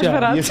 Olha, o meu é mais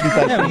barato. Estes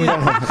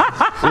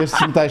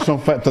metais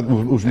são.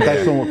 Os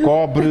metais são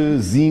cobre,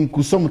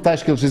 zinco, são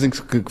metais que eles dizem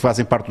que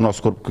fazem parte do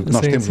nosso corpo, que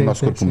nós temos no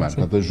nosso corpo humano.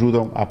 Portanto,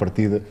 ajudam à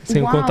partida.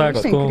 Sim, o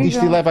contacto com.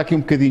 Isto leva aqui um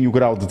bocadinho o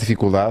grau de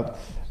dificuldade.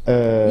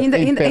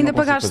 Ainda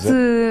pagaste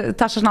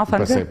taxas na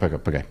alfândega?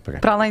 Paguei.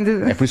 Para além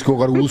de... É por isso que eu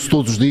agora uso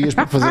todos os dias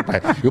para fazer.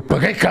 Eu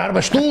paguei caro,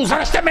 mas tu usas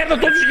esta merda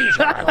todos os dias.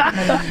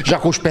 Já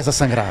com os pés a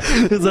sangrar.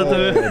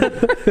 Exatamente.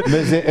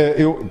 Mas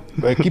eu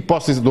aqui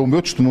posso dizer, dou o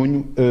meu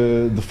testemunho.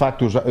 De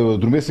facto, eu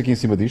adormeço aqui em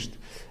cima disto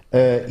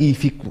e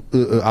fico.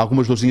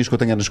 Algumas dorzinhas que eu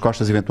tenho nas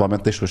costas,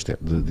 eventualmente, deixo-as ter.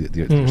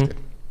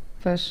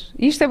 Pois.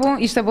 Isto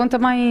é bom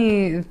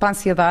também para a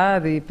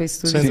ansiedade e para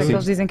isso tudo. Sim.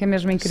 Eles dizem que é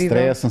mesmo incrível.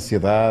 Stress,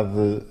 ansiedade.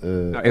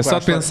 É só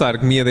pensar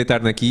que me ia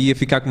deitar naqui e ia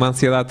ficar com uma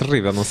ansiedade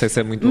terrível. Não sei se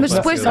é muito bom. Mas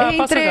depois é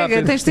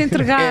entrega, tens de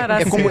entregar.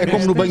 É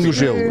como no banho do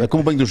gelo. É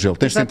como o banho do gelo.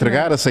 Tens de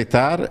entregar,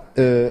 aceitar.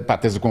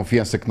 Tens a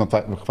confiança que não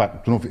está.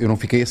 Eu não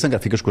fiquei a sangrar,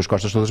 ficas com as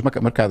costas todas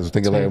marcadas. Eu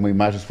tenho ali uma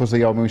imagem, se fosse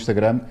aí ao meu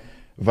Instagram.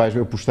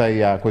 Eu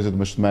postei há coisa de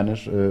umas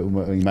semanas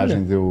uma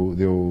imagem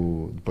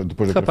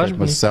depois da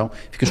perfeita sessão,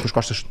 ficas com as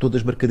costas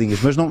todas marcadinhas,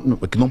 mas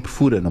que não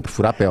perfura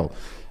a pele.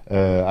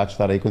 Há de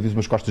estar aí, quando diz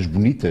umas costas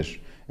bonitas,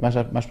 mais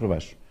para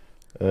baixo.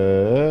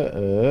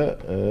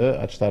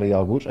 Há de estar aí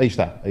alguns. Aí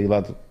está, aí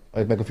lá.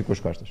 Olha como é que eu fico com as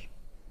costas.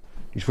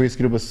 Isto foi a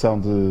seguir uma sessão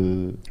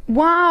de...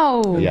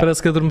 Uau! Yeah.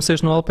 Parece que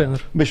adormeceste no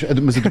alpendre. Mas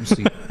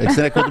adormeci. A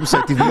questão é que eu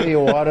adormeci. Tive meia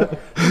hora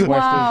com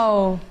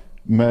estas...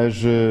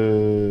 Mas,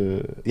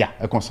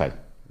 aconselho.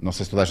 Não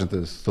sei se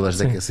toda a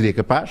gente seria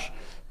capaz.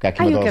 Que há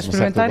aqui uma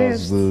certa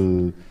dose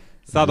de...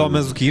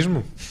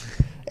 Sadomasoquismo?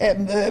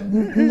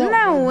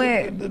 Não,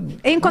 é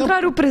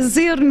encontrar o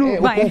prazer no... o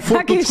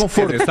conforto, o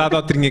desconforto.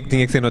 Sado tinha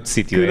que ser noutro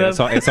sítio. É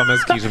só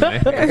masoquismo, não é?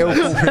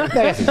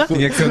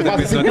 Tinha que ser um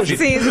tapete noutro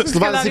sítio. Se tu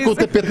vais assim com o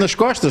tapete nas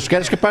costas,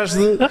 queres capaz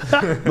de...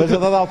 Mas a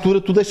dada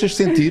altura tu deixas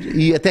sentir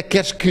e até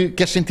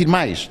queres sentir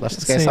mais. Lá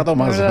está, é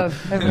sadomaso.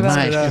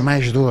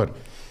 Mais dor.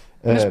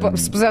 Mas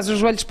se puseres os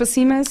joelhos para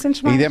cima,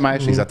 sentes mais. Ainda é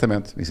mais,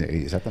 exatamente.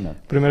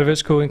 Primeira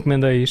vez que eu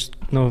encomendei isto,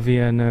 não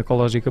havia na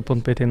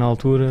Kolodzig.pt na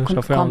altura,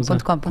 já foi há uns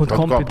anos. .com.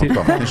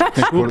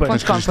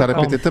 Tens que registrar a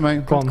PT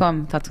também.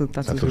 .com, está tudo.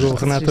 O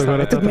Renato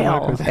agora está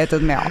é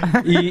tudo mel.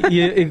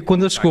 E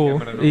quando ele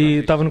chegou e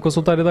estava no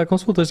consultório a dar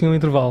consultas, tinha um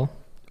intervalo,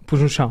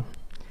 pus no chão,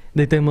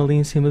 deitei-me ali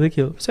em cima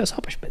daquilo,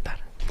 só para espreitar.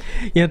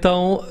 E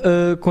então,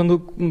 quando,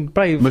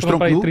 para aí, mas foram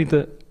para aí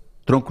 30...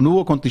 Tronco nu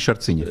ou com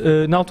t-shirtzinha?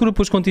 Na altura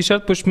pus com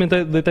t-shirt, depois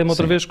deitei-me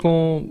outra vez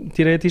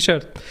tirei a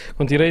t-shirt.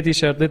 Quando tirei a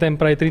t-shirt, deitei-me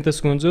para aí 30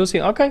 segundos. Eu assim,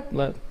 ok,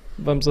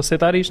 vamos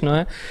aceitar isto, não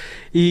é?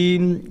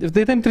 E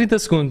deitei-me 30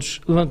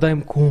 segundos,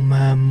 levantei-me com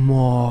uma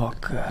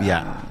moca.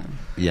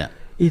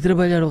 E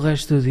trabalhar o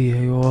resto do dia.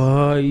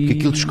 Que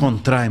aquilo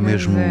descontrai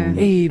mesmo.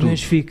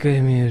 Mas fica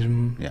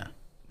mesmo.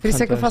 Por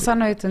isso é que eu faço à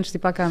noite, antes de ir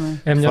para a cama.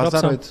 É a melhor opção.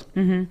 À noite.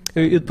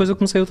 Depois eu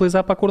comecei a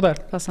utilizar para acordar.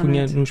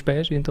 Punha nos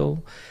pés,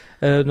 então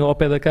ao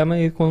pé da cama,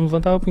 e quando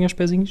levantava punha os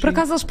pezinhos. Por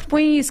acaso eles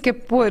propõem isso, que é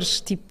pôr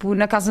tipo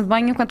na casa de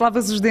banho, enquanto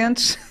lavas os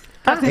dentes.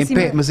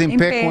 Mas em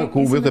pé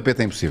com o meu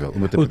tapete é impossível.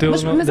 O teu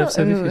mas deve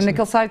ser difícil.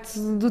 Naquele site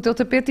do teu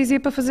tapete dizia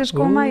para fazeres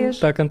com meias.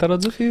 Está a cantar ao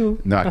desafio.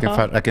 Não,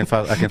 há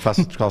quem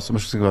faça descalço,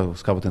 mas se calhar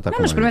vou tentar com meias.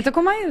 Mas experimenta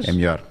com meias. É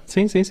melhor.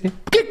 Sim.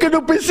 Porquê que eu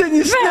não pensei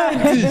nisso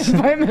antes?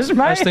 Vai, mas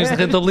meias. Tens de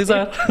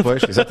rentabilizar.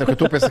 Pois, exato, é o que eu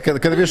estou a pensar.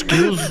 Cada vez que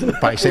uso,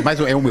 pá, isto é mais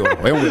é um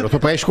euro. Estou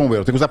para com um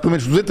euro. Tenho que usar pelo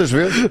menos 200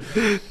 vezes.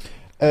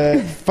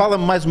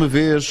 Fala-me mais uma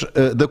vez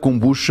da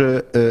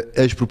kombucha,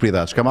 as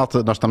propriedades. Que a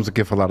malta, nós estamos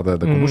aqui a falar da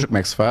kombucha, como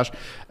é que se faz,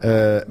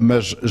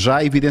 mas já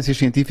há evidências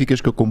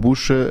científicas que a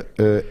kombucha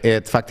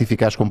é de facto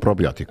eficaz como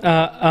probiótico.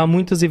 Há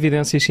muitas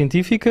evidências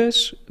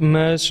científicas,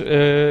 mas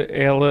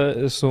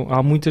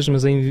há muitas,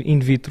 mas em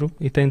vitro,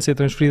 e têm de ser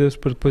transferidas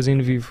para depois in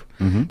vivo.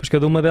 Pois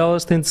cada uma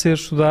delas tem de ser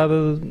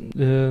estudada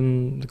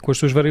com as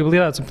suas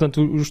variabilidades.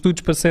 Portanto, os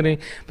estudos para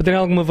terem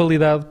alguma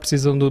validade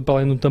precisam, para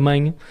além do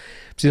tamanho,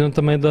 precisam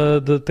também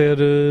de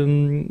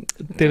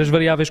ter as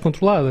variáveis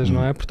controladas,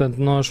 não é? Portanto,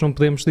 nós não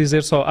podemos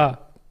dizer só,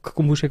 que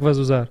kombucha é que vais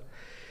usar?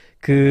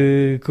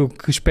 Que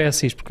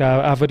espécies? Porque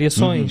há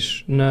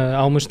variações.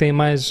 Há umas que têm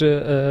mais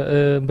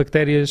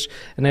bactérias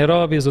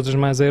anaeróbias, outras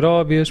mais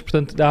aeróbias,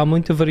 portanto, há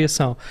muita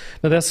variação.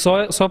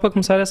 Portanto, só para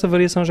começar, essa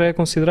variação já é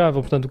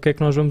considerável. Portanto, o que é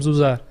que nós vamos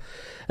usar?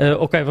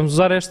 Vamos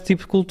usar este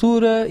tipo de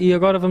cultura e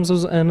agora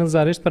vamos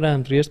analisar este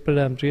parâmetro, este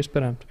parâmetro e este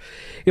parâmetro.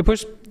 E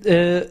depois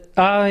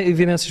há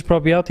evidências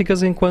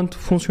probióticas enquanto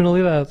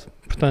funcionalidade.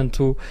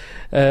 Portanto,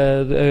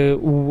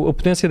 a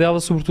potência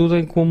dela, sobretudo,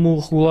 em como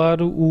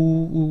regular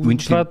o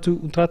trato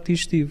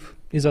digestivo.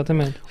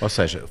 Exatamente. Ou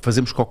seja,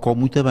 fazemos cocó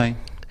muito bem.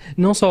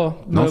 Não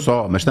só,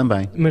 mas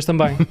também.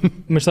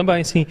 Mas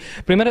também, sim.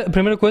 A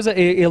primeira coisa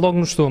é logo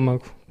no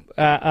estômago.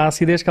 A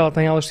acidez que ela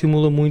tem, ela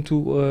estimula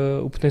muito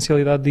a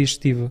potencialidade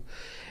digestiva.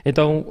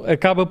 Então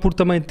acaba por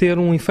também ter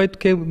um efeito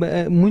que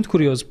é muito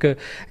curioso, porque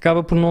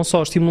acaba por não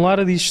só estimular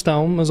a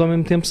digestão, mas ao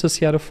mesmo tempo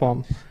saciar a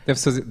fome.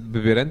 Deve-se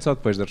beber antes ou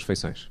depois das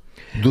refeições?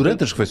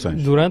 Durante as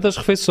refeições? Durante as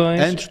refeições.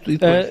 Antes e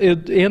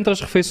depois? Entre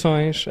as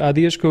refeições. Há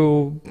dias que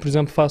eu, por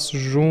exemplo, faço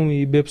jejum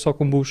e bebo só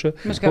kombucha.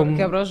 Mas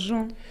quebra o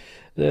jejum.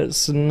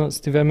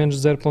 Se tiver menos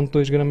de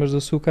 0,2 gramas de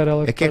açúcar,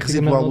 ela é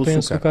residual não tem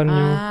açúcar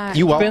nenhum.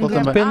 E o álcool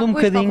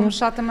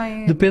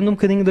também? Depende um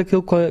bocadinho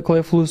daquilo qual é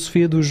a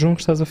filosofia do jejum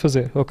que estás a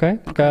fazer, ok?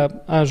 Porque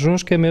há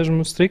jejuns que é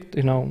mesmo strict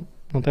e não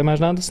tem mais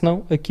nada,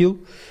 senão aquilo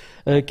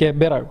que é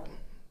beber água.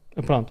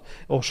 Pronto.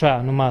 Ou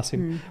chá, no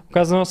máximo. O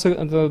caso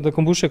da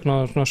kombucha que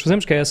nós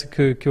fazemos, que é essa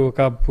que eu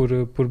acabo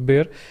por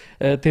beber,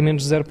 tem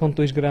menos de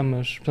 0,2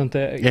 gramas. Portanto,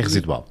 é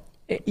residual.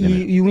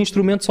 E o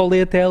instrumento só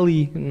lê até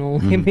ali, não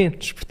lê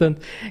menos, portanto,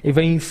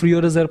 vem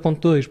inferior a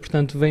 0,2,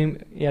 portanto,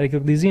 era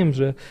aquilo que dizíamos,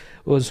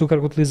 o açúcar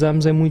que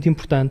utilizamos é muito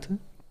importante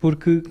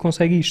porque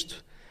consegue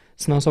isto,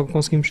 senão só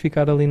conseguimos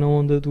ficar ali na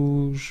onda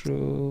dos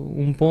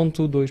 1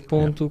 ponto, 2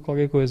 ponto,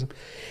 qualquer coisa.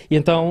 E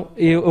então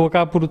eu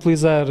acabo por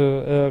utilizar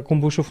a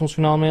kombucha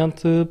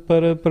funcionalmente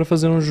para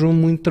fazer um jejum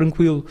muito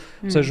tranquilo,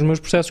 ou seja, os meus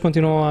processos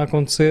continuam a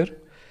acontecer.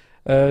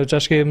 Já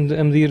cheguei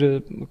a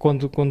medir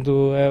quando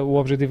o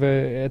objetivo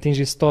é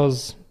atingir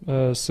cetose,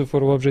 se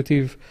for o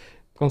objetivo,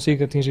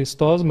 consigo atingir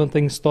cetose,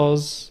 mantenho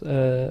cetose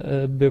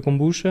a beber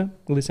kombucha,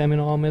 glicemia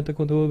não aumenta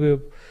quando eu a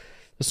bebo.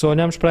 Se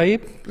olharmos para aí...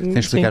 Tens de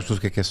explicar às pessoas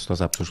o que é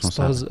cetose, há pessoas que não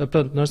sabem.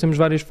 Portanto, nós temos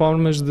várias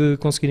formas de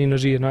conseguir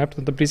energia, não é?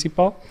 Portanto, a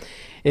principal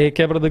é a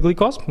quebra da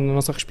glicose, na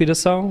nossa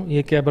respiração, e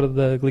a quebra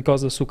da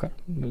glicose de açúcar,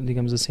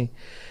 digamos assim.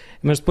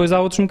 Mas depois há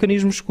outros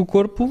mecanismos que o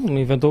corpo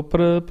inventou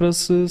para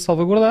se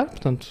salvaguardar.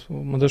 Portanto,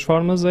 uma das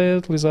formas é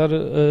utilizar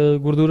a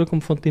gordura como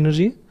fonte de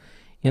energia.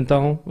 E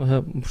então,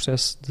 o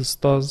processo de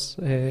cetose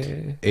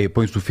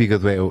põe-se o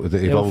fígado,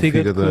 envolve o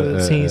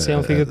fígado... Sim, é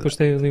um fígado, depois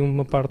tem ali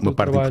uma parte do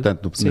trabalho.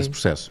 Importante nesse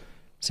processo.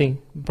 Sim,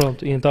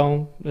 pronto. E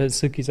então,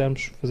 se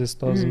quisermos fazer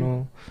cetose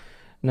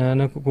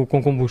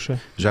com kombucha.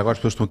 Já agora as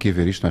pessoas estão aqui a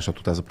ver isto, não é só tu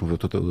estás a promover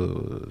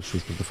as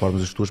tuas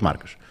plataformas, as tuas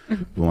marcas.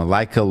 Uma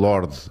Like a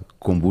Lord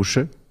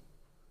Kombucha,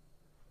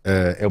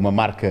 é uma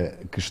marca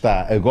que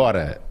está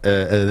agora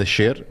a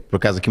nascer, por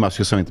acaso aqui uma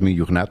associação entre mim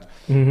e o Renato,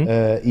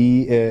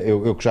 e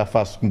eu que já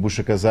faço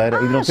kombucha caseira,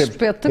 ainda não temos...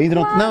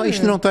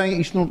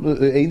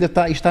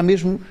 Isto está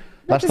mesmo...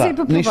 Lá está.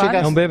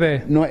 É um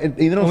bebê.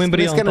 Ainda não um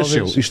embrião, sequer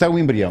nasceu. Isto é um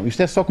embrião.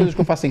 Isto é só coisas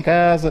que eu faço em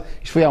casa.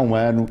 Isto foi há um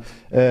ano.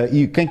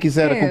 E quem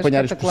quiser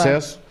acompanhar este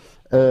processo,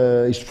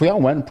 isto foi há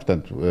um ano,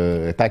 portanto,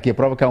 está aqui a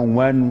prova que há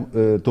um ano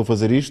estou a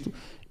fazer isto.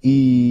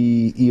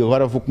 E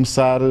agora vou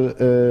começar,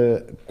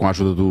 com a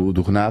ajuda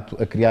do Renato,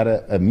 a criar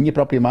a minha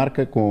própria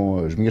marca,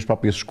 com as minhas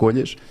próprias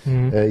escolhas.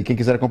 E quem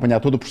quiser acompanhar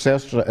todo o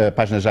processo, a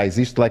página já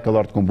existe, Like a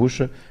Lord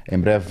Kombucha. Em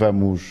breve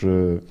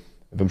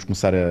vamos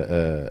começar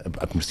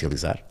a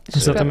comercializar.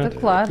 Exatamente.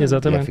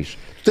 Exatamente. É fixe.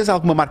 Tu tens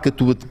alguma marca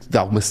tua de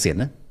alguma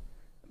cena?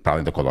 Para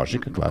além da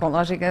Kolodzik, claro.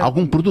 Kolodzig.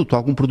 Algum produto?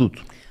 Algum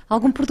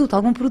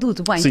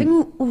produto. Bem, Sim.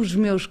 tenho os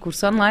meus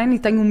cursos online e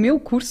tenho o meu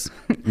curso.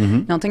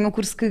 Não, tenho um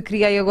curso que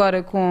criei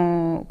agora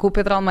com o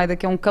Pedro Almeida,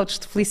 que é um coach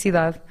de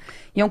felicidade.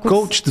 E é um curso...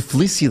 Coach de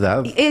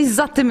felicidade?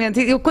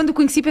 Exatamente. Eu quando o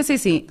conheci pensei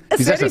assim,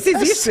 sério isso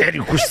existe?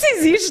 Sério? Isso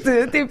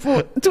existe?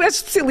 Tipo, tu és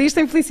especialista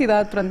em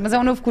felicidade, pronto. Mas é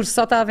um novo curso,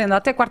 só está à venda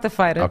até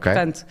quarta-feira. Ok.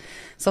 Portanto,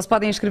 só se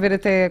podem inscrever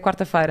até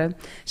quarta-feira.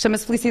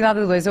 Chama-se Felicidade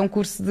a 2, é um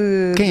curso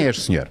de... Quem é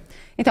este senhor?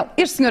 Então,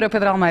 este senhor é o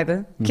Pedro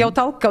Almeida, que é o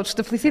tal coach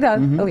da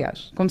felicidade,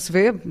 aliás, como se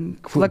vê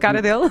pela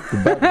cara dele.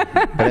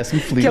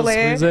 Parece-me feliz. Que ele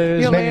é-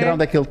 Que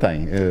background é que ele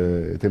tem?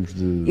 Em termos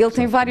de... Ele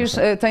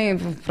tem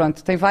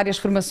tem várias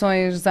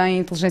formações em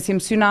inteligência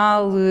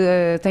emocional,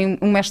 tem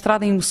um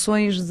mestrado em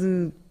emoções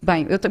de...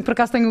 Bem, por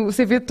acaso tenho o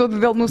CV todo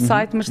dele no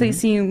site, mas tem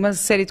assim uma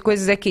série de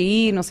coisas,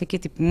 EQI, não sei o quê,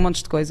 tipo um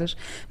monte de coisas,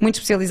 muito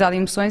especializado em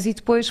emoções, e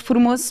depois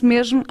formou-se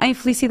mesmo em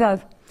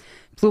felicidade.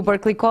 Pelo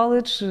Berkeley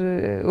College,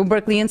 o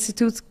Berkeley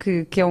Institute,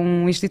 que é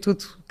um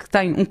instituto que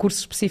tem um curso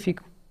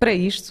específico para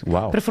isto,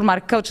 para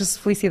formar coaches de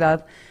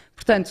felicidade.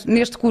 Portanto,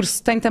 neste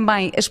curso tem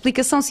também a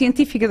explicação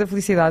científica da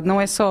felicidade, não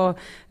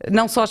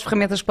só as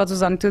ferramentas que podes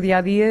usar no teu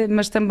dia-a-dia,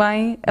 mas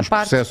também a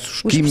parte...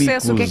 Processos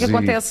químicos, o que é que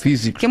acontece,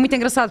 físicos. que é muito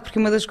engraçado, porque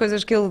uma das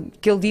coisas que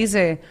ele diz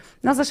é,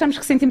 nós achamos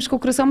que sentimos com o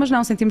coração, mas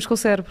não, sentimos com o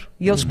cérebro.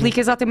 E ele explica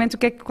exatamente o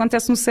que é que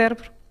acontece no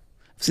cérebro.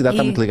 A felicidade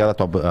está muito ligada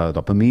à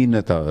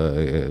dopamina,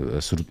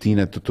 à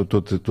serotina,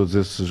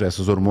 todas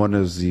essas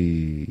hormonas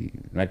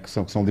não é, que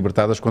são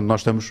libertadas quando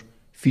nós estamos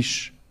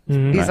fixe.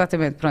 Não é?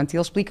 Exatamente, pronto.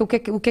 Ele explica o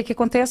que é que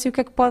acontece e o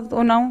que é que pode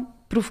ou não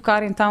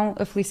provocar então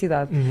a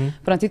felicidade.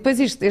 Pronto, e depois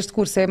este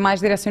curso é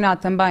mais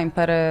direcionado também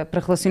para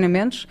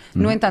relacionamentos.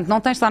 No entanto, não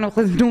tens de estar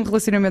num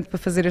relacionamento para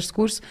fazer este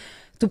curso.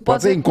 Tu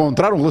podes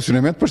encontrar um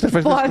relacionamento depois de ter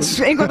feito este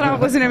curso. Podes encontrar um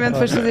relacionamento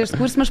depois de fazer este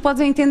curso, mas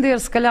podes entender,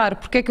 se calhar,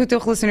 porque é que o teu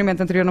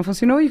relacionamento anterior não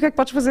funcionou e o que é que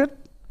podes fazer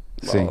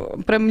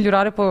para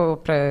melhorar ou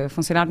para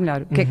funcionar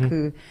melhor. O que é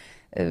que,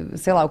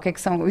 sei lá, o que é que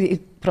são...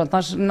 Pronto,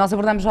 nós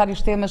abordamos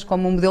vários temas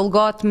como o modelo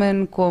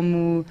Gottman,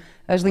 como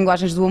as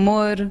linguagens do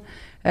amor.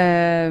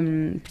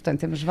 Portanto,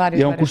 temos várias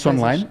E é um curso coisas.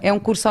 online? É um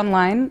curso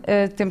online.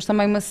 Temos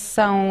também uma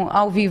sessão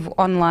ao vivo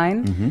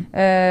online,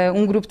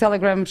 um grupo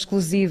Telegram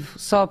exclusivo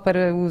só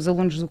para os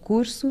alunos do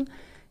curso.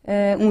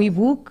 Um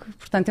e-book,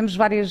 portanto temos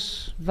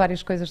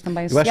várias coisas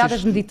também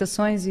associadas,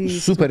 meditações e...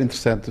 Super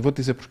interessante, vou-te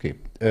dizer porquê.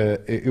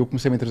 Eu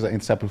comecei a me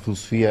interessar por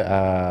filosofia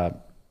há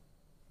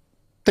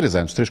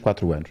 3,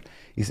 4 anos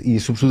e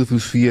sobretudo a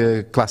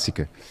filosofia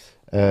clássica.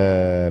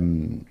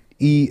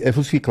 E a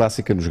filosofia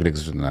clássica, nos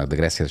gregos da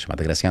Grécia,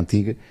 chamada Grécia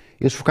Antiga,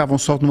 eles focavam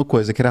só numa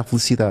coisa, que era a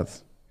felicidade.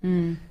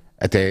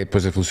 Até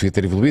depois a filosofia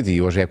ter evoluído,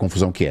 e hoje é a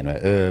confusão que é, não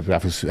é?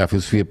 A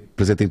filosofia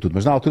presente em tudo,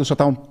 mas na altura eles só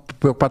estavam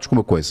preocupados com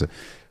uma coisa,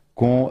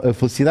 com a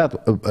felicidade,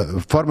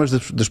 formas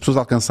das pessoas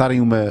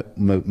alcançarem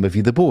uma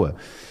vida boa,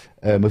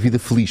 uma vida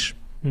feliz.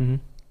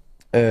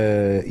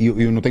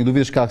 Eu não tenho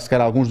dúvidas que se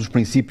calhar alguns dos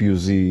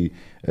princípios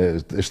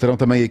estarão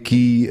também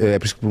aqui, é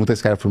por isso que perguntei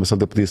se calhar a formação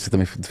da podia ser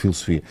também de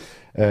filosofia,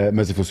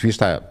 mas a filosofia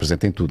está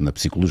presente em tudo, na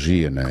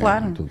psicologia, né?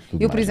 Claro. Tudo Eu,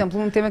 mais, por exemplo,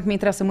 um tema que me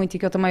interessa muito e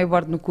que eu também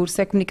abordo no curso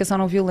é a comunicação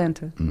não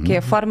violenta, que é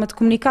a forma de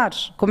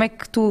comunicares. Como é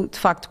que tu, de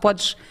facto,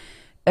 podes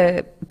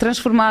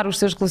transformar os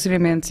teus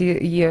relacionamentos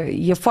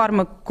e a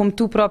forma como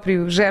tu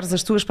próprio geres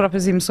as tuas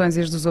próprias emoções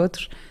e as dos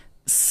outros,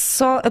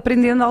 só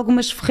aprendendo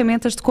algumas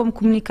ferramentas de como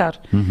comunicar.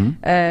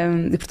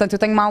 E, portanto, eu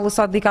tenho uma aula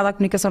só dedicada à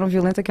comunicação não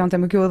violenta, que é um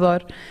tema que eu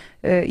adoro,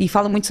 e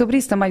fala muito sobre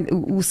isso também,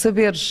 o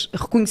saberes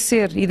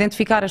reconhecer,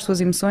 identificar as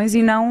tuas emoções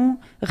e não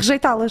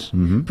rejeitá-las.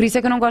 Por isso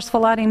é que eu não gosto de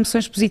falar em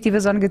emoções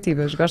positivas ou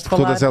negativas. Gosto de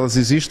falar... Todas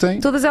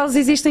elas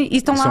existem E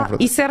estão lá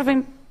e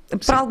servem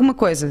para alguma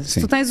coisa. Se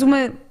tu tens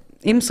uma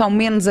emoção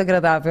menos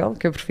agradável,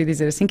 que eu prefiro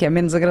dizer assim, que é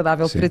menos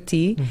agradável para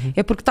ti,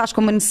 é porque estás com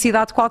uma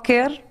necessidade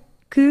qualquer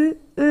que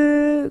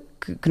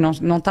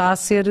não está a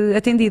ser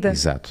atendida.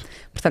 Exato.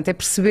 Portanto, é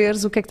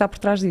perceberes o que é que está por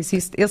trás disso.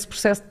 Esse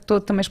processo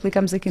todo também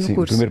explicamos aqui no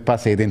curso. O primeiro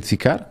passo é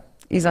identificar.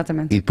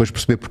 Exatamente. E depois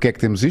perceber porque é que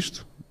temos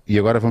isto e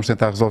agora vamos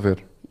tentar resolver.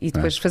 E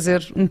depois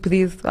fazer um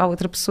pedido à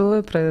outra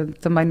pessoa para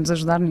também nos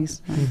ajudar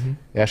nisso.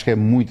 Eu acho que é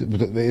muito...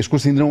 Este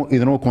curso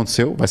ainda não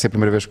aconteceu, vai ser a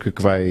primeira vez que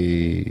vai...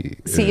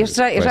 Sim, este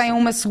já é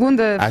uma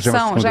segunda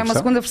versão, já é uma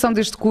segunda versão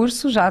deste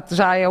curso,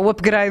 já é o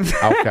upgrade,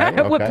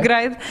 o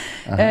upgrade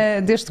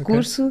deste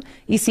curso.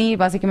 E sim,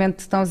 basicamente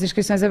estão as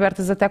inscrições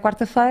abertas até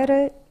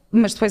quarta-feira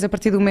mas depois, a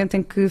partir do momento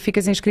em que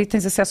ficas inscrito,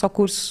 tens acesso ao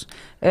curso,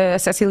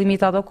 acesso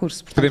ilimitado ao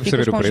curso. Portanto, Podemos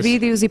ficas saber o com os preço?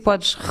 vídeos e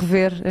podes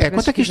rever.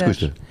 Quanto é que isto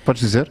custa?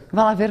 Podes dizer?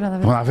 Vai lá ver, vai lá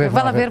ver. Vai lá ver,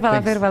 Vai lá ver, vai lá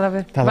ver, vai lá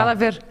ver. Tá Vai lá. lá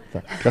ver.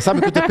 Já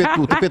sabem que o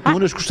tapete de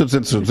Unas custa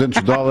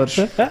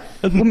 $200.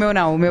 O meu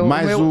não, o meu...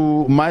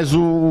 Mais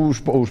os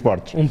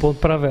portos. Um ponto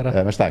para a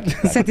Vera. Mas está aqui.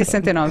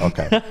 169.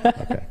 Ok.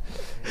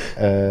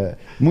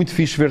 Muito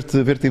fixe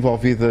ver-te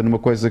envolvida numa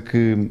coisa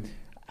que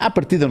à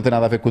partida não tem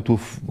nada a ver com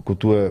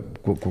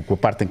a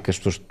parte em que as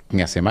pessoas te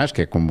conhecem mais,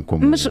 que é como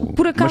Mas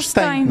por acaso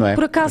tem, não é?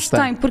 por acaso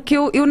tem, porque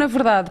eu na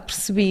verdade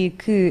percebi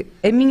que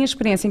a minha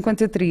experiência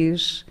enquanto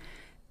atriz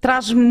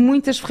traz-me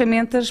muitas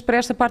ferramentas para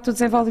esta parte do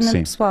desenvolvimento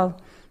pessoal.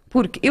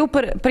 Porque eu,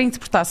 para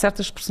interpretar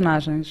certas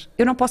personagens,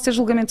 eu não posso ter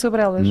julgamento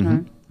sobre elas, não é?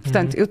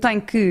 Portanto, eu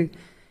tenho que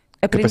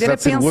aprender a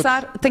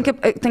pensar,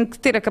 tenho que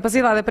ter a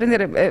capacidade de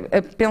aprender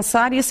a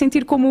pensar e a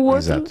sentir como o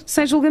outro,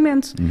 sem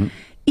julgamento.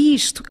 E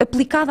isto,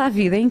 aplicado à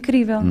vida, é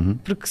incrível.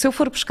 Porque se eu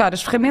for buscar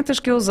as ferramentas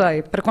que eu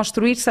usei para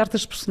construir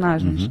certas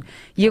personagens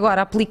e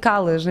agora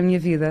aplicá-las na minha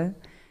vida,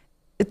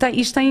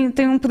 isto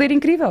tem um poder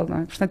incrível, não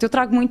é? Portanto, eu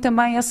trago muito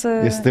também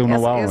esse teu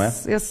know-how, não é?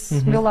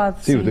 Esse meu lado.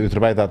 Sim, o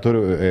trabalho de ator,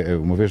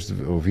 uma vez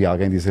ouvi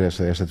alguém dizer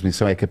esta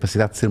definição, é a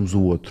capacidade de sermos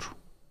o outro.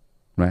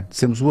 Não é? De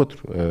sermos o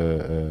outro.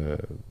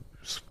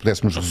 Se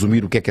pudéssemos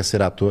resumir o que é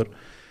ser ator,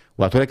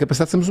 o ator é a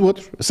capacidade de sermos o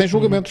outro, sem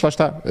julgamentos, lá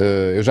está.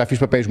 Eu já fiz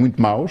papéis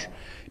muito maus,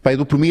 eu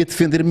dou por mim a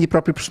defender a minha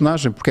própria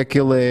personagem, porque é que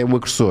ele é o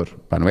agressor.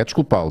 Não é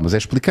desculpá-lo, mas é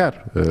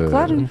explicar.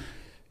 Claro.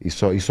 E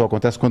só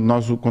acontece quando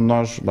nós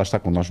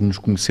nos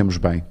conhecemos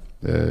bem.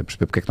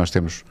 Perceber porque é que nós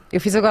temos...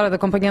 Eu fiz agora de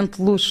acompanhante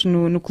de luxo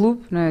no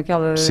clube,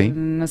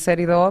 na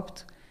série da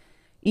Opto,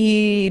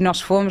 e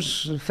nós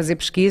fomos fazer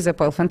pesquisa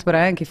para o Elefante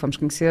Branco e fomos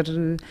conhecer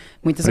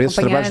muitas para acompanhantes. Para esses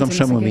trabalhos não me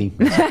chamam a mim.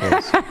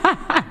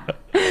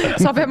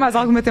 Se houver mais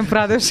alguma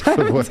temporada, por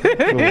favor.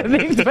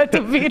 Vai te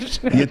ouvir.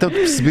 E então tu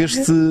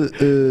percebeste...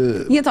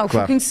 E então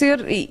fui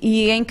conhecer,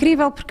 e é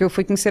incrível, porque eu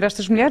fui conhecer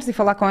estas mulheres e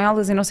falar com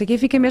elas e não sei o quê, e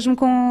fiquei mesmo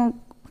com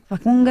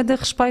um grande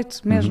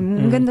respeito,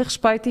 um grande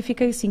respeito, e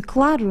fiquei assim,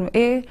 claro,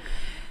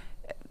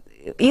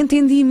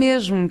 entendi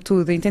mesmo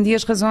tudo, entendi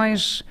as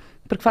razões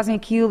porque fazem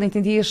aquilo,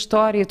 entendi a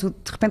história, tu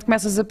de repente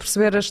começas a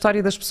perceber a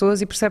história das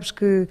pessoas e percebes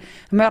que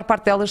a maior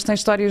parte delas tem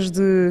histórias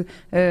de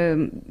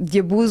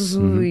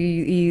abuso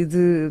e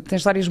tem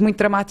histórias muito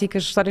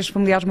dramáticas, histórias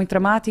familiares muito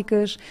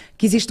dramáticas,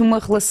 que existe uma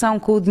relação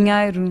com o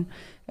dinheiro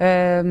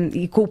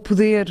e com o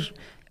poder,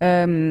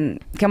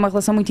 que é uma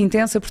relação muito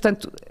intensa,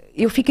 portanto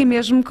eu fiquei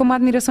mesmo com uma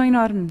admiração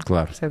enorme.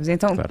 Claro. Percebes?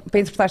 Então, para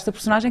interpretar esta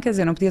personagem, quer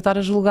dizer, não podia estar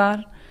a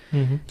julgar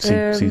sim,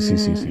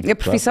 a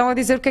profissão, a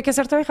dizer o que é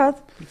certo ou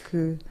errado,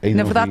 porque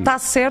na verdade está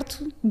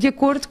certo de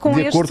acordo com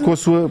a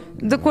sua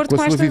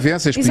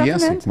vivência, experiência.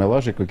 Exatamente. Como é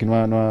lógico, aqui não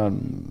há...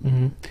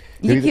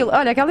 E aquilo,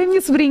 olha, aquela é a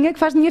minha sobrinha que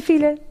faz de minha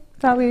filha.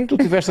 Está ali. Tu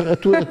tiveste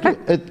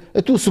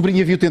a tua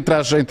sobrinha viu-te entre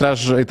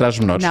as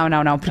menores?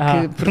 Não,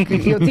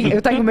 porque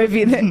eu tenho uma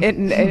vida,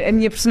 a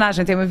minha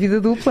personagem tem uma vida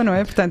dupla, não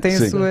é? Portanto, tem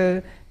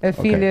a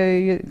filha.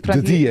 E,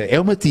 de dia, é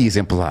uma tia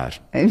exemplar.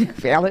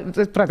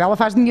 Ela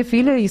faz de minha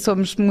filha e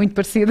somos muito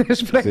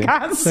parecidas, por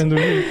acaso. Sem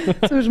dúvida.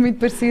 Somos muito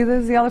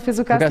parecidas e ela fez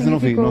o casting. Por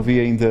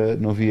acaso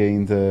não vi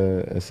ainda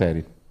a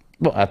série.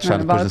 Bom, há de estar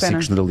depois da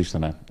 5 generalista,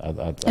 não é?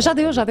 Já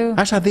deu. Já deu?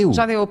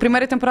 Já deu. A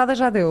primeira temporada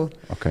já deu.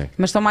 Ok.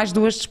 Mas estão mais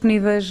 2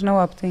 disponíveis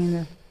na Opta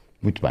ainda.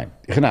 Muito bem.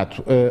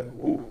 Renato,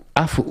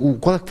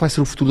 qual é que vai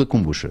ser o futuro da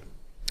kombucha?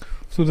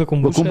 O futuro da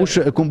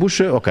kombucha? A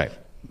kombucha, ok.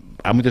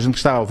 Há muita gente que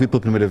está a ouvir pela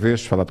primeira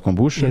vez falar de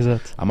kombucha.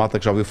 Exato. Há malta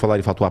que já ouviu falar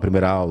e faltou à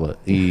primeira aula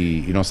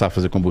e não sabe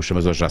fazer kombucha,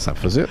 mas hoje já sabe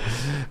fazer.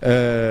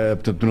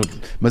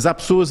 Mas há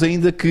pessoas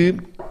ainda que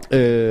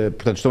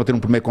portanto, estão a ter um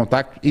primeiro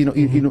contacto e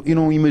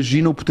não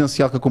imaginam o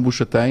potencial que a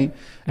kombucha tem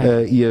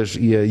e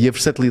a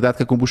versatilidade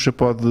que a kombucha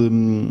pode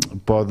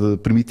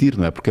permitir,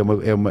 não é? Porque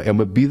é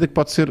uma bebida que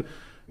pode ser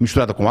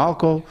misturada com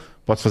álcool,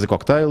 pode-se fazer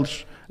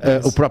cocktails.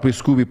 O próprio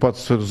Scooby pode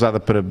ser usada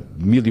para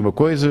mil e uma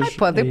coisas.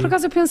 Pode. Eu, por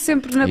acaso, eu penso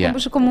sempre na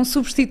kombucha como um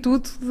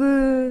substituto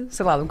de,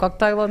 sei lá, de um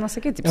cocktail ou não sei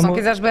o quê. Tipo, se não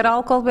quiseres beber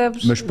álcool,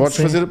 bebes. Mas podes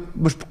fazer,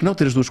 mas por que não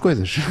ter as duas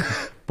coisas?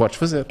 Podes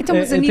fazer. Então,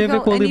 mas tem a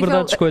ver com a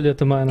liberdade de escolha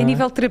também, não é? A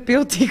nível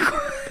terapêutico,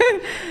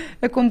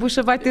 a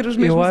kombucha vai ter os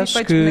mesmos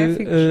efeitos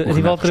benéficos. A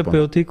nível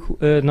terapêutico,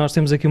 nós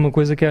temos aqui uma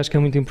coisa que acho que é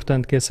muito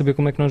importante, que é saber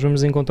como é que nós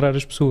vamos encontrar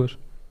as pessoas.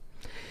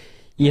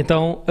 E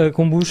então a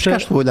kombucha...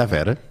 Ficaste o olho à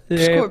Vera?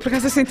 Por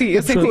acaso eu senti,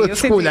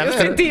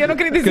 eu não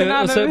queria dizer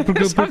nada.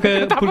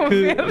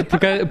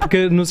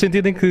 Porque no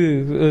sentido em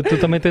que tu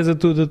também tens da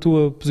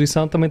tua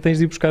posição, também tens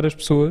de ir buscar as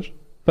pessoas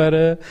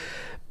para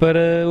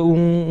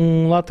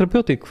um lado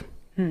terapêutico.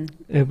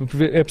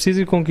 É preciso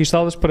ir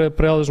conquistá-las para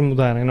elas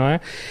mudarem, não é?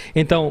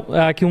 Então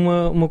há aqui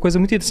uma coisa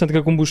muito interessante que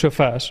a kombucha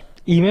faz,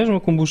 e mesmo a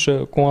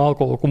kombucha com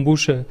álcool ou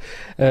kombucha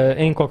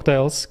em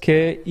cocktails, que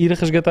é ir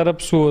resgatar a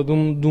pessoa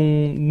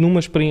numa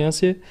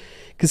experiência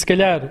que, se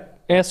calhar,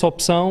 essa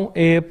opção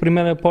é a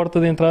primeira porta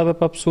de entrada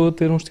para a pessoa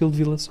ter um estilo de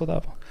vida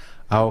saudável.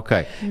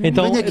 Ok.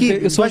 Então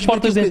são as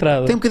portas de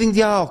entrada. Tem um bocadinho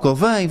de álcool,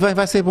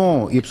 vai ser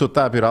bom. E a pessoa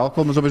está a beber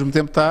álcool, mas ao mesmo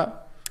tempo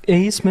está... É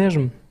isso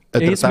mesmo.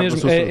 É isso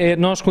mesmo,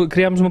 nós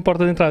criámos uma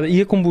porta de entrada e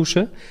a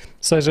kombucha,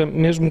 seja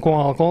mesmo com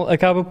álcool,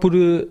 acaba por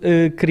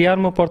criar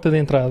uma porta de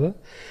entrada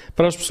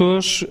para as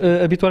pessoas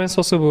habituarem-se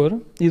ao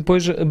sabor e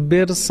depois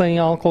beber sem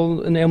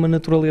álcool é uma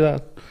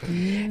naturalidade.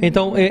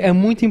 Então é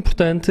muito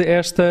importante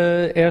esta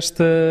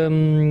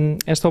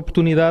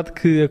oportunidade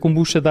que a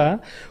kombucha dá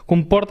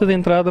como porta de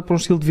entrada para um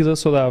estilo de vida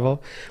saudável,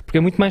 porque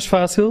é muito mais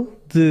fácil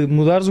de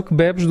mudares o que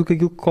bebes do que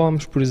aquilo que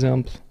comes, por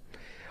exemplo.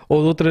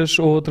 Ou outras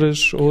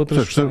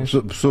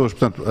pessoas,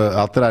 portanto,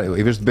 alterarem,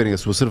 em vez de beberem a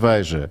sua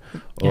cerveja,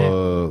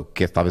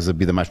 que é talvez a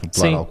bebida mais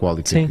popular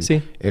alcoólica,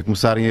 é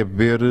começarem a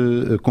beber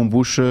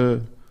kombucha.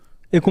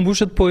 A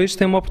kombucha depois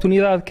tem uma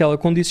oportunidade, que ela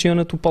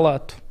condiciona-te o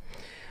palato.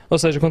 Ou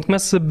seja, quando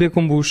começas a beber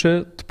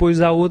kombucha,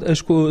 depois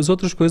as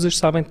outras coisas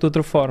sabem-te de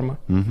outra forma.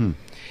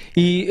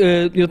 E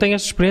eu tenho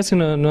esta experiência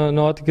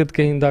na ótica de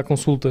quem dá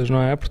consultas,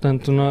 não é?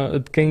 Portanto,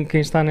 de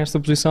quem está nesta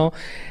posição,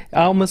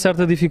 há uma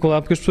certa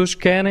dificuldade, porque as pessoas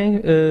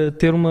querem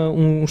ter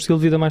um estilo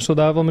de vida mais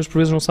saudável, mas por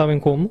vezes não sabem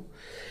como.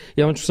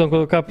 E é uma discussão que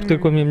eu acabo por ter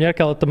com a minha mulher,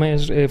 que ela também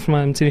é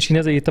formada em medicina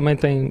chinesa e também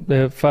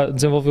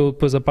desenvolveu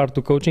depois a parte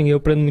do coaching, e eu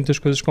aprendo muitas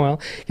coisas com ela,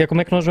 que é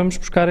como é que nós vamos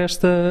buscar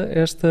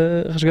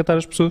resgatar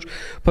as pessoas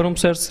para um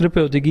processo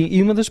terapêutico.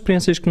 E uma das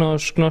experiências que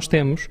nós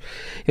temos,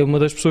 uma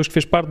das pessoas que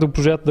fez parte do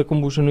projeto da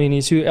kombucha no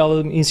início,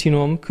 ela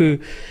ensinou-me porque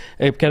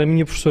era a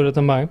minha professora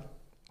também,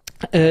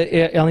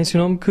 ela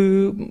ensinou-me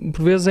que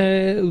por vezes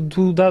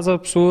tu dás à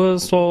pessoa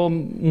só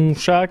um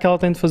chá que ela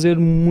tem de fazer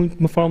de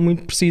uma forma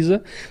muito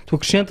precisa, tu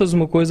acrescentas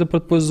uma coisa para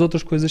depois as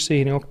outras coisas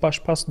saírem, ocupar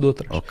espaço de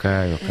outras. Ok.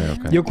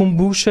 E a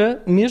kombucha,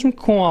 mesmo que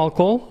com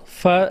álcool,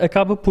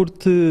 acaba por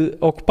te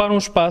ocupar um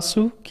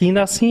espaço que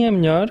ainda assim é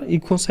melhor e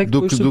consegue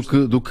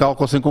do que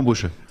álcool sem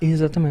kombucha.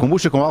 Exatamente.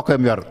 Kombucha com álcool é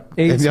melhor.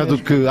 É melhor do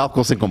que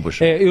álcool sem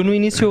kombucha. Eu no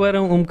início eu era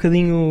um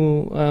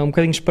bocadinho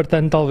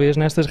espartano talvez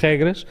nestas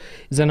regras,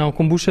 dizer não,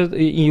 kombucha,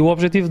 e o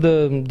objetivo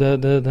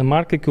da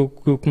marca que eu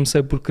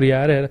comecei por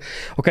criar era,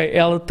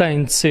 ela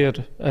tem de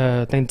ser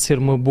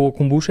uma boa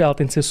kombucha, ela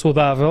tem de ser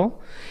saudável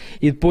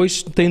e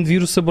depois tem de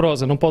vir o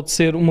saborosa, não pode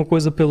ser uma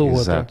coisa pela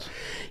outra.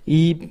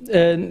 E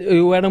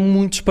eu era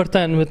muito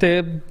espartano,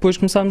 até depois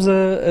começámos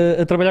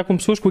a trabalhar com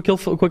pessoas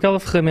com aquela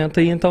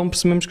ferramenta, e então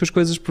percebemos que as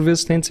coisas por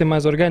vezes têm de ser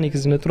mais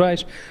orgânicas e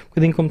naturais, um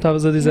bocadinho como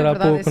estavas a dizer há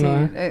pouco, assim,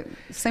 não é?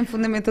 Sem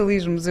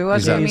fundamentalismos. Eu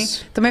acho que a mim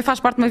também faz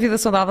parte de uma vida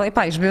saudável. E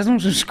bebes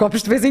uns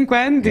copos de vez em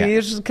quando,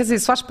 quer dizer,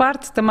 isso faz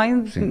parte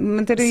também de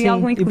manter aí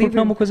algum equilíbrio. E porque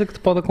não é uma coisa que te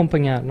pode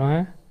acompanhar, não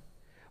é?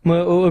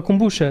 A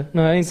kombucha,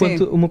 não é?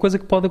 Enquanto uma coisa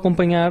que pode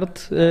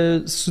acompanhar-te,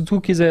 se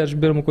tu quiseres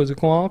beber uma coisa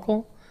com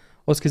álcool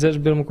ou se quiseres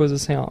beber uma coisa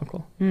sem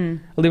álcool.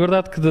 A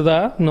liberdade que te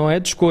dá, não é?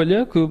 De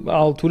escolha, que há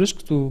alturas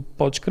que tu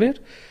podes querer,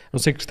 a não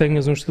ser que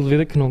tenhas um estilo de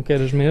vida que não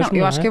queiras mesmo.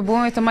 Eu acho que é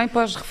bom também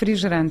para os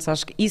refrigerantes.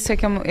 Acho que isso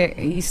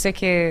é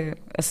que é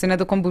a cena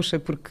da kombucha,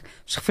 porque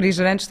os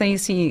refrigerantes têm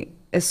assim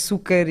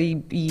açúcar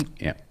e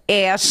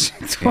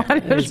tu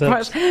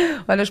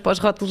olhas para os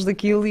rótulos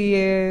daquilo e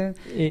é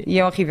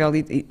horrível.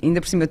 E ainda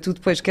por cima, tu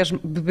depois queres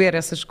beber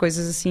essas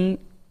coisas assim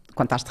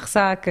quando estás de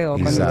ressaca, ou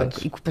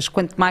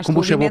quanto mais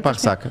kombucha é boa para a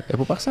ressaca. É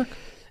boa para a ressaca.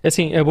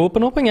 Assim, é boa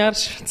para não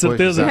apanhares, de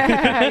certeza.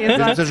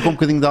 Mas seja com um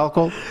bocadinho de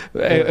álcool.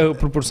 A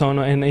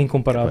proporção é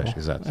incomparável.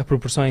 A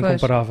proporção é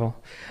incomparável.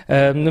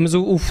 Mas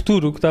o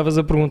futuro que estavas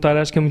a perguntar,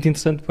 acho que é muito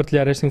interessante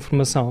partilhar esta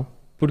informação,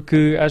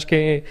 porque acho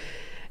que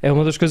é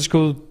uma das coisas que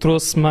eu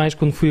trouxe mais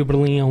quando fui a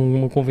Berlim a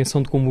uma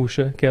convenção de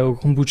kombucha, que é o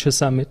Kombucha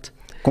Summit.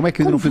 Como é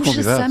que eu ainda não fui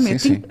convidado?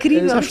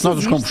 Incrível. Acho que nós,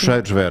 os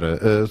kombucheiros,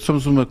 Vera,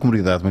 somos uma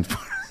comunidade muito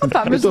forte.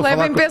 Mas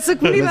levem para essa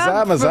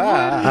comunidade. Mas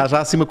há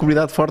já assim uma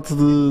comunidade forte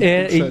de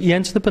e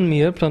antes da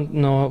pandemia, portanto,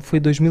 foi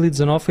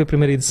 2019, foi a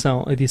primeira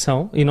edição,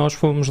 e nós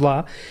fomos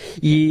lá,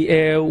 e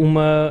é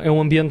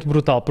um ambiente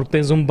brutal, porque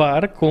tens um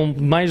bar com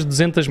mais de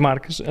 200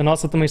 marcas, a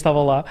nossa também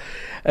estava lá,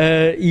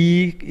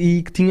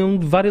 e que tinham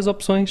várias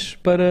opções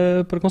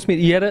para consumir.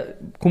 E era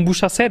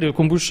kombucha a sério,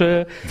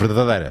 kombucha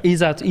verdadeira.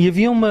 Exato. E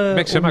havia uma... Como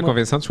é que se chama a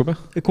convenção, desculpa?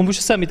 A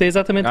Kombucha Summit, é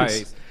exatamente isso.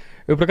 É isso.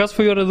 Eu, por acaso,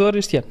 fui orador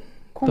este ano.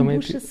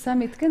 Kombucha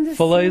Summit,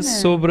 falei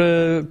sobre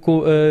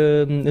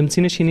a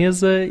medicina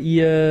chinesa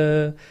e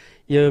a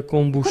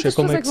kombucha. Quantas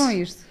pessoas é que vão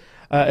isto?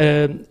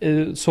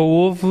 Só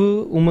houve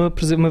uma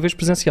vez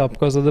presencial, por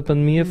causa da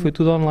pandemia, foi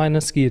tudo online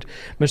a seguir.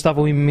 Mas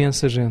estavam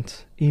imensa gente.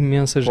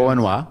 Para o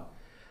ano há?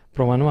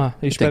 Para o ano há.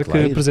 E espero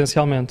que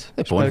presencialmente.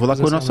 Para o ano vou lá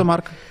com a nossa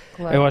marca.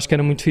 Claro. Eu acho que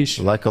era muito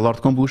fixe. Like a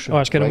Lord Kombucha. Eu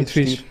acho que era muito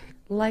fixe.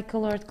 Like a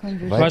Lord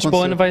Kombucha. Eu acho que para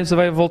o ano vai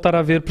voltar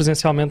a ver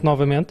presencialmente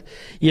novamente,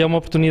 e é uma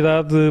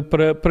oportunidade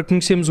para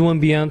conhecermos o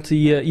ambiente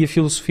e a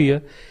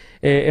filosofia.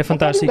 É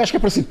fantástico. Acho que é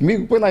parecido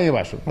comigo, põe lá aí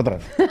abaixo, para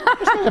trás.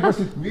 Acho que é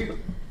parecido comigo.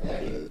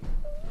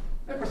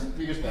 É parecido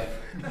comigo este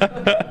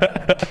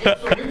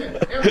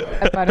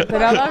Não tem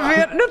nada a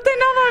ver. Não tem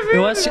nada a ver.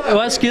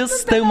 Eu acho que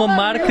esse tem uma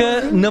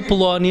marca na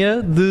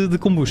Polónia de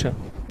kombucha.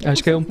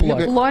 Acho que é um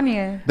polaco.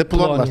 Polónia? Da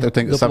Polónia.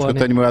 Sabes que eu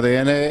tenho o meu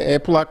ADN é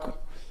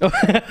polaco.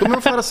 Estou-me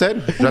a falar a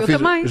sério. Eu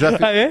também.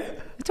 É?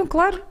 Então,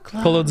 claro.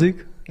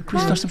 Kolodzig? Por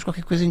isso nós temos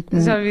qualquer coisa em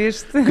comum. Já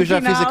viste? Porque eu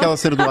já fiz aquela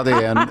cena do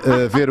ADN,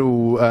 ver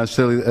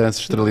a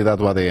ancestralidade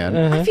do ADN.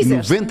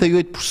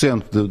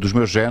 98% dos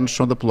meus genes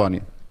são da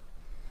Polónia.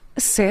 A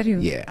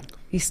sério? Yeah.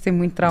 Isso tem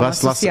muito trauma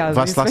associado.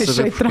 Vá-se lá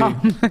saber porquê.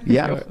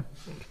 Yeah.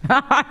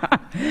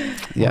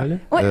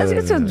 Olha,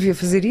 eu devia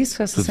fazer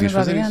isso, essa cena do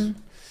ADN.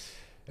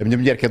 A minha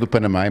mulher, que é do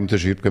Panamá, é muito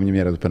giro, porque a minha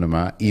mulher é do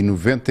Panamá,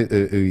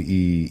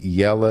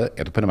 e ela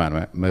é do Panamá, não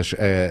é? Mas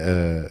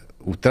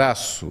o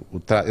traço,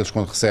 eles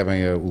quando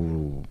recebem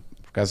por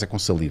acaso é com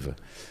saliva.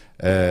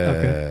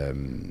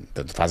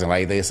 Portanto, fazem lá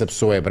a ideia se a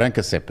pessoa é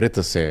branca, se é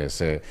preta,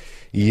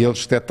 e eles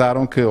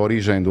detectaram que a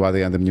origem do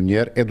ADN da minha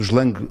mulher é dos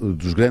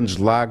grandes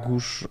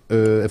lagos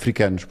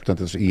africanos.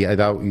 Portanto,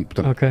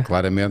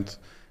 claramente,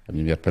 a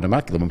minha mulher de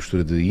Panamá, que é uma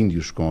mistura de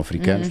índios com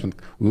africanos,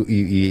 portanto,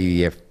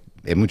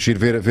 é muito giro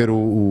ver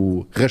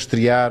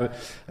rastrear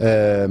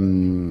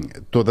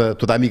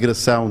toda a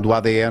migração do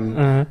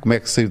ADN, como é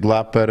que saiu de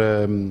lá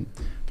para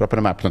o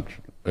Panamá. Portanto,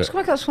 mas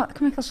como é que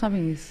eles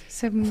sabem isso?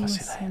 Isso é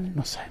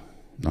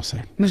não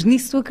sei. Mas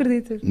nisso tu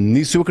acreditas?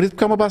 Nisso eu acredito,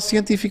 porque há uma base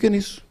científica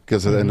nisso. Que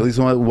eles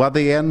analisam o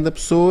ADN da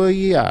pessoa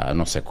e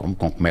não sei com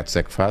que métodos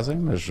é que fazem,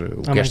 mas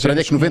o que é estranho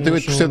é que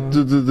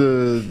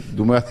 98%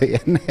 do meu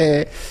ADN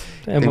é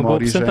uma boa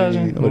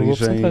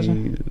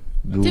porcentagem.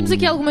 Temos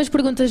aqui algumas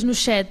perguntas no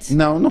chat.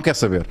 Não quer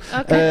saber.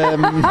 Ok.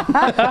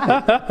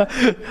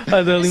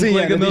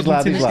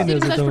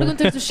 Temos as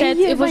perguntas do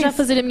chat. Eu vou já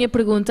fazer a minha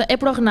pergunta. É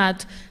para o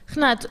Renato.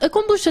 Renato, a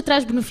kombucha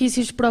traz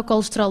benefícios para o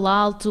colesterol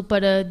alto,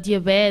 para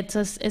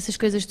diabetes, essas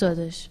coisas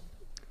todas?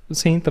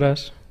 Sim,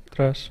 traz.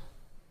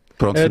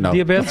 Pronto, final.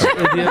 Diabetes.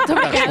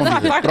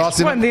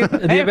 Próximo.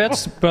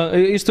 Diabetes,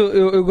 isto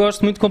eu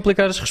gosto muito de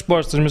complicar as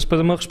respostas, mas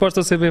para uma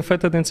resposta ser bem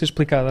feita tem de ser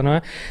explicada, não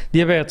é?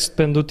 Diabetes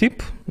depende do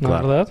tipo, não é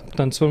verdade?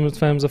 Portanto, se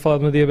estivermos a falar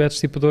de uma diabetes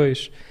tipo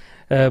 2,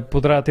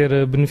 poderá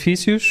ter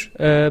benefícios,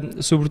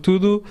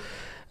 sobretudo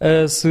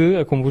se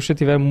a kombucha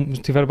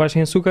estiver baixa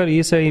em açúcar, e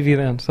isso é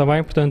evidente, está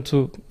bem?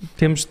 Portanto,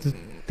 temos de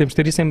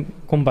ter isso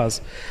como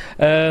base.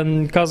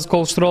 Caso de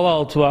colesterol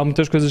alto, há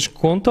muitas coisas que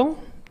contam.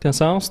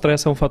 Atenção,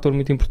 stress é um fator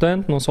muito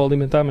importante, não só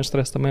alimentar, mas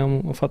stress também é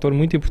um fator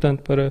muito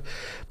importante para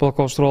o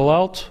colesterol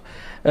alto.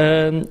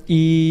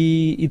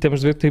 E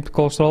temos de ver que tipo de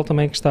colesterol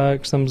também que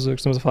estamos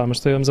a falar, mas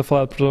estamos a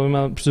falar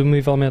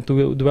presumivelmente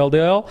do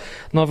LDL.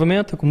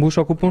 Novamente, a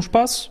kombucha ocupa um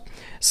espaço.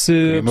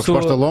 Se uma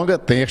resposta longa,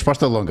 tem a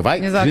resposta longa.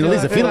 Vai,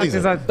 finaliza.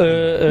 Exato.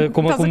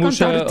 Como a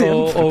kombucha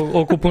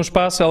ocupa um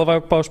espaço, ela vai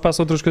ocupar o espaço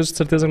de outras coisas de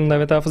certeza que não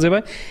devem estar a fazer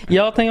bem. E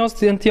ela tem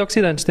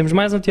antioxidantes. Temos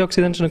mais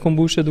antioxidantes na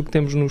kombucha do que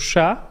temos no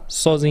chá,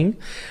 sozinho.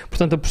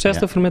 Portanto, o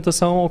processo da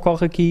fermentação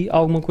ocorre aqui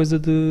alguma coisa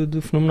de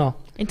fenomenal.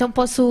 Então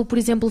posso, por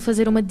exemplo,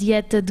 fazer uma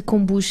dieta de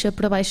kombucha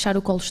para baixar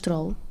o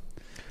colesterol?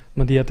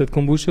 Uma dieta de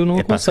kombucha eu não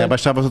aconselho.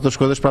 Baixava as outras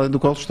coisas para além do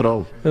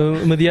colesterol.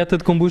 Uma dieta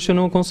de kombucha eu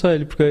não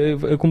aconselho, porque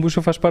a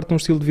kombucha faz parte de um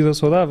estilo de vida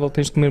saudável.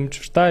 Tens de comer muitos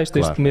vegetais,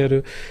 tens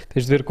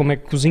de ver como é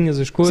que cozinhas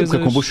as coisas. Sim,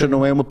 porque a kombucha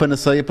não é uma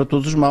panaceia para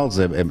todos os males.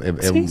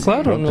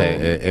 Claro.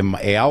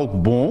 É algo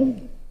bom,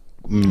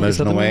 mas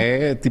não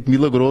é tipo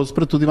milagroso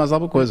para tudo e mais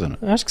alguma coisa. Não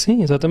é? Acho que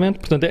sim, exatamente.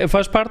 Portanto,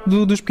 faz parte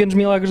dos pequenos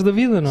milagres da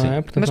vida, não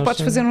é? Portanto, mas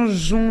podes fazer um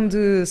jejum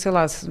de, sei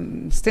lá,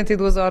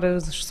 72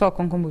 horas só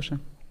com kombucha?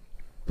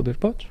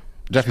 Podes.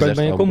 Já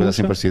fizeste alguma coisa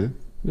assim parecida?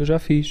 Eu já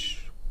fiz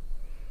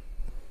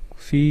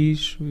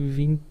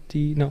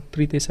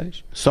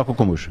 36. Só com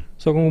kombucha?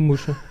 Só com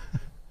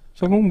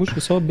kombucha,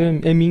 só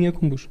beber a minha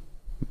kombucha.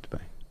 Muito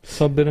bem.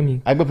 Só beber a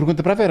minha. Há uma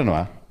pergunta para a Vera, não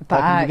há?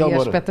 É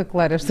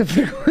espetacular esta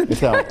pergunta.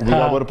 Então, o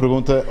Miguel Moura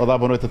pergunta: olá,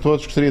 boa noite a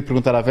todos. Gostaria de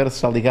perguntar à Vera se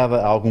está ligada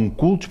a algum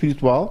culto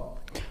espiritual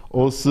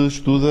ou se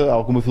estuda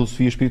alguma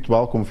filosofia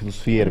espiritual, como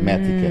filosofia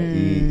hermética.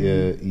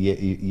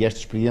 E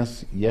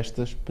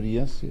esta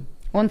experiência...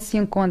 Onde se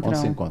encontram?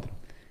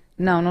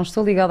 Não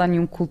estou ligada a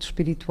nenhum culto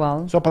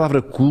espiritual. Só a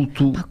palavra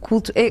culto...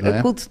 Culto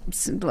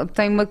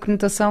tem uma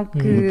conotação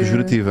que... Muito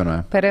pejorativa, não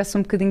é? Parece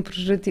um bocadinho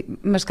pejorativa.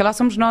 Mas se calhar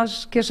somos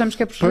nós que achamos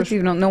que é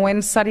pejorativo. Não é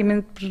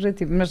necessariamente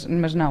pejorativo.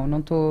 Mas não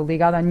estou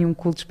ligada a nenhum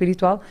culto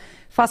espiritual.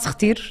 Faço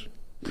retiros.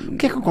 O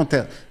que é que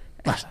acontece?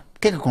 Basta. O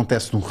que é que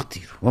acontece num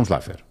retiro? Vamos lá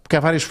ver. Porque há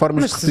várias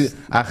formas de retiros.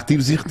 Há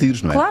retiros e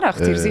retiros, não é? Claro, há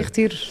retiros e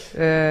retiros.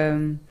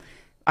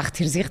 Há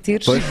retiros e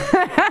retiros.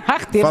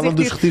 Fala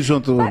dos retiros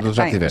onde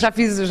já tiveste.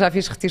 Já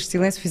fiz retiros de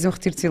silêncio. Fiz um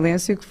retiro de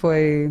silêncio que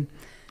foi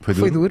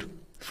duro.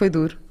 Foi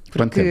duro.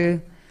 Quanto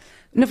tempo?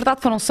 Na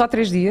verdade foram só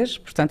 3 dias.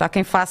 Portanto, há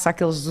quem faça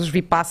os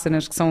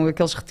vipassanas, que são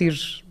aqueles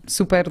retiros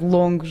super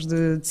longos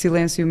de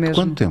silêncio mesmo.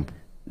 Quanto tempo?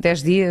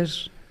 10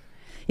 dias.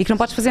 E que não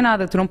podes fazer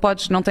nada. Tu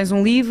não tens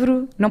um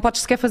livro, não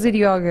podes sequer fazer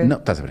yoga. Não,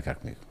 estás a brincar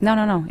comigo.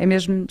 Não. É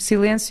mesmo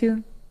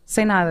silêncio,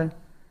 sem nada.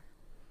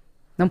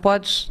 Não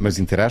podes... Mas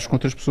interages com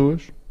outras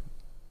pessoas?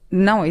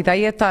 Não, a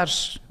ideia é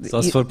estares...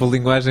 Só se for por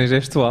linguagem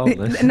gestual,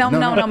 não é?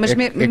 Não, mas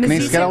é que nem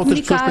sequer há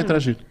outras pessoas para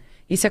interagir.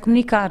 Isso é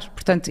comunicar.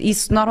 Portanto,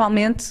 isso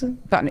normalmente...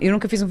 Pá, eu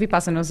nunca fiz um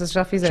Vipassana, não sei se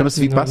já fizeram.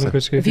 Chama-se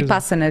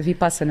Vipassana?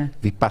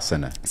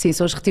 Vipassana. Sim,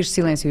 são os retiros de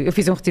silêncio. Eu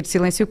fiz um retiro de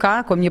silêncio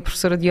cá, com a minha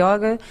professora de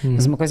yoga,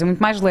 mas uma coisa muito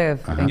mais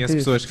leve. E as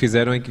pessoas que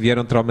fizeram e que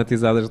vieram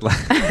traumatizadas de lá.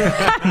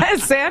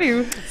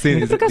 Sério?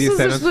 Sim, por acaso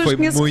disseram as pessoas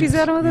que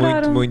fizeram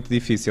adoraram. Muito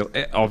difícil.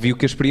 É óbvio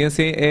que a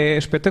experiência é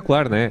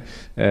espetacular, não é?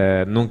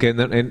 Nunca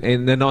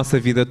na nossa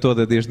vida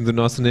toda, desde o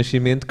nosso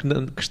nascimento,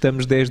 que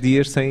estamos 10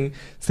 dias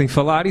sem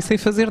falar e sem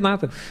fazer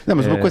nada. Não,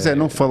 mas uma coisa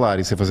é não falar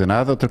e sem fazer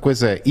nada, outra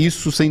coisa é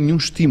isso sem nenhum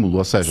estímulo,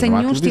 ou seja, não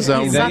há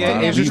televisão.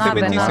 É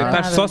justamente isso,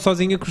 estás só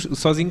sozinho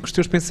com os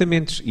teus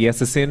pensamentos e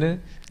essa cena,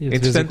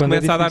 entretanto,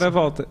 começa a dar a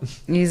volta.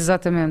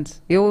 Exatamente.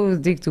 Eu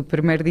digo-te, o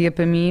primeiro dia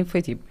para mim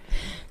foi tipo,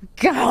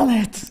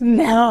 cala-te,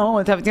 não!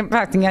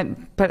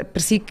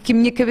 Parecia que a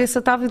minha cabeça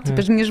estava, tipo,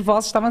 as minhas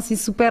vozes estavam assim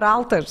super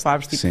altas,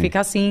 sabes? Tipo,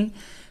 fica assim,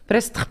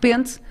 parece que de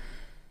repente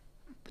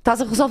estás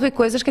a resolver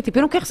coisas que é tipo,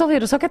 eu não quero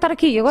resolver, eu só quero estar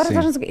aqui, agora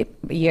estás...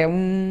 E é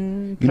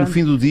um... E no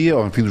fim do dia,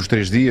 ou no fim dos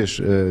 3 dias,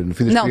 no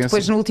fim da experiência... Não,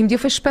 depois no último dia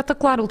foi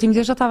espetacular, o último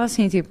dia já estava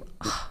assim, tipo...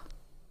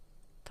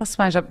 Está-se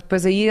bem,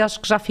 depois aí acho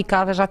que já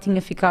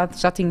tinha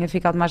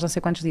ficado mais não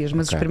sei quantos dias,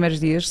 mas os primeiros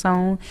dias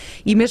são...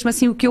 E mesmo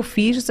assim o que eu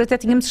fiz, até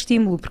tínhamos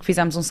estímulo, porque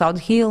fizemos um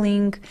sound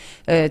healing,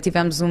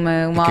 tivemos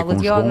uma aula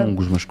de yoga.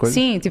 Gongos, umas coisas?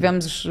 Sim,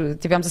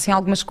 tivemos assim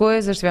algumas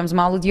coisas, tivemos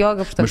uma aula de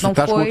yoga, portanto mas tu não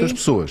estás foi... com outras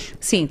pessoas?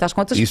 Sim, estás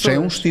com outras pessoas. Isso é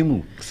um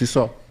estímulo, por si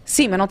só.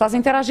 Sim, mas não estás a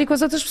interagir com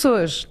as outras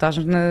pessoas, estás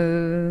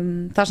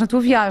na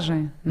tua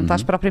viagem, não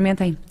estás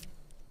propriamente em...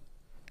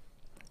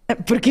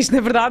 Porque isto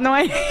na verdade não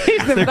é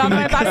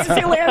estar em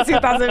silêncio,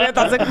 estás a ver,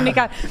 estás a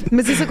comunicar.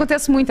 Mas isso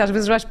acontece muito, às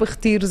vezes vais para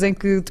retiros em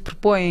que te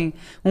propõem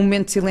um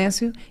momento de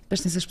silêncio e depois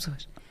tens as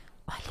pessoas,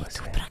 olha,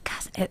 tu por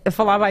acaso, a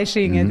falar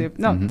baixinho,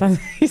 tipo, não,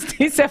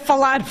 isso é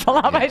falar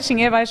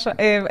baixinho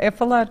é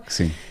falar.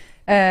 Sim.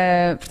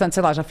 Portanto,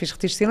 sei lá, já fiz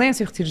retiros de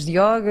silêncio, retiros de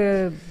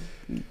yoga,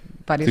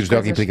 várias retiros de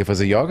yoga implica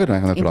fazer yoga, não é?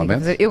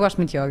 Naturalmente. Eu gosto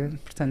muito de yoga,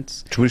 portanto...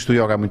 Descobriste o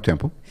yoga há muito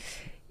tempo?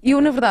 Eu,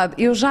 na verdade,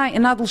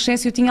 na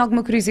adolescência eu tinha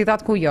alguma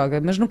curiosidade com o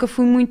yoga, mas nunca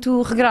fui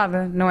muito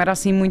regrada, não era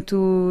assim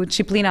muito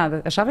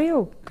disciplinada. Achava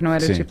eu que não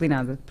era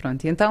disciplinada.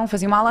 Pronto, e então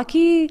fazia uma aula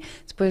aqui,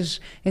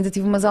 depois ainda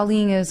tive umas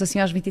aulinhas assim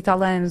aos 20 e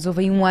tal anos,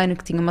 houve aí um ano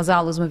que tinha umas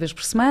aulas uma vez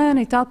por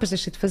semana e tal, depois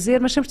deixei de fazer,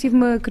 mas sempre tive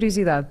uma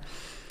curiosidade.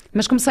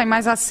 Mas comecei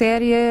mais à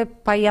séria,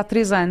 pá, aí há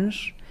 3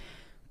 anos,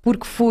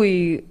 porque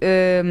fui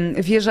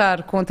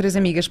viajar com 3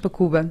 amigas para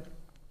Cuba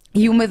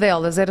e uma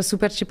delas era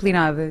super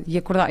disciplinada e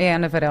acordava, é a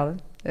Ana Varela.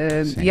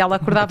 E ela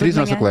acordava de manhã.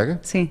 Nossa colega?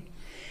 Sim.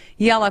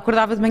 E ela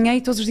acordava de manhã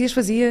e todos os dias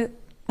fazia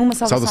uma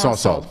saudação ao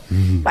sol.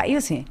 Pá, e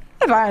assim,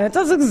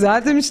 estás a gozar,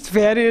 estamos de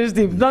férias,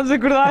 tipo, estás a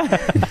acordar.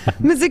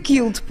 Mas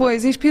aquilo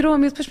depois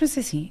inspirou-me, depois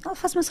pensei assim,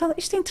 faço uma saudação,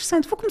 isto é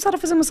interessante, vou começar a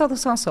fazer uma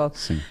saudação ao sol.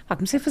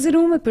 Comecei a fazer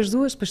uma, depois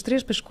 2, depois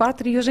 3, depois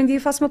 4 e hoje em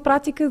dia faço uma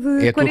prática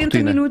de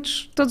 40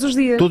 minutos todos os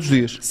dias. Todos os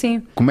dias?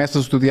 Sim.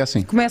 Começas o teu dia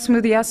assim? Começo o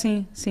meu dia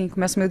assim, sim,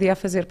 começo o meu dia a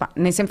fazer,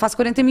 nem sempre faço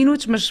 40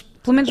 minutos, mas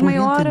pelo menos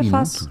meia hora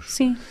faço.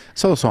 Sim.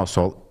 Saudação ao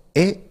sol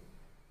é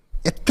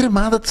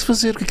tramada de se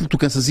fazer, porque aquilo tu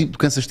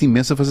cansas-te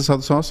imenso a fazer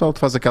saudação ao sol, tu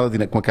fazes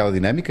com aquela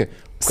dinâmica,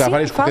 porque há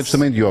várias correntes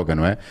também de yoga,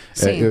 não é?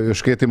 Eu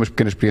cheguei a ter uma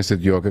pequena experiência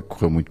de yoga que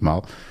correu muito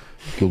mal,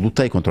 que eu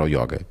lutei contra o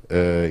yoga,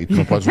 e tu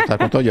não podes lutar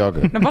contra o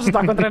yoga. Não podes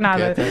lutar contra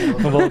nada.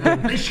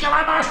 Deixa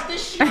lá abaixo,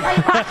 deixa lá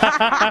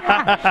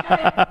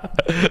abaixo.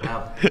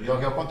 O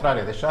yoga é ao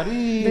contrário, é deixar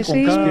ir,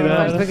 com calma,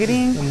 mais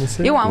devagarinho.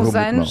 Eu há uns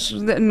anos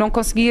não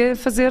conseguia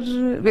fazer.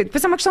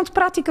 Depois é uma questão de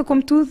prática,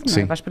 como tudo. Não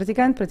é? Vais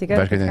praticando.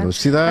 Vais ganhando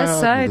velocidade.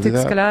 Aceita que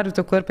se calhar o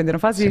teu corpo ainda não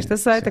faz isto,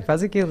 aceita que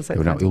faz aquilo.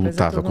 Eu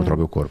lutava contra o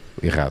meu corpo,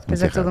 errado.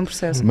 Mas é todo um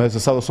processo. Mas a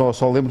saudação ao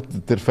sol lembro-te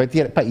de ter feito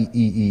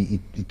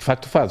e de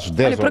facto tu fazes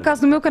 10 Olha, por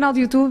acaso no meu canal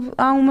de YouTube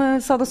há uma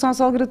saudação ao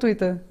sol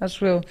gratuita,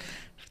 acho eu.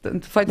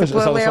 Mas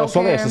a saudação ao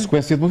sol é essa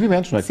sequência de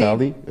movimentos, não é? Que está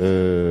ali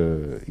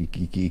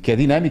e que é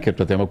dinâmica,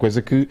 portanto é uma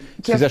coisa que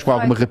se fizeres com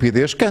alguma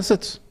rapidez,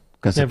 cansa-te.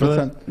 Cansa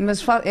bastante.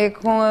 Mas é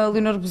com a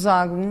Leonor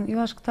Bozago, eu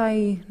acho que está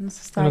aí. Não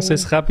sei se está aí. Não sei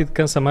se rápido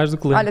cansa mais do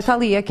que lento. Olha, está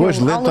ali, é que pois,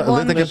 lento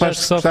é capaz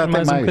de sofrer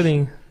mais um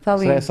bocadinho. Está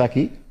ali. Será essa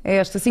aqui? É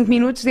esta, 5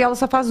 minutos e ela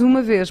só faz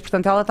uma vez,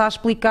 portanto ela está a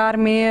explicar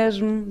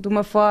mesmo de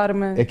uma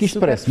forma. É que isto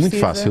parece muito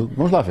fácil.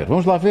 Vamos lá ver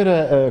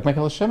como é que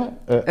ela se chama?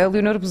 A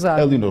Leonor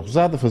Bozago. A Leonor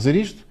Bozago a fazer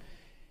isto.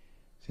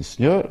 Sim,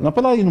 senhor. Não,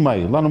 para lá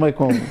no meio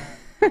com.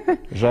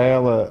 Já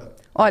ela.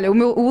 Olha,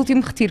 o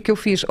último retiro que eu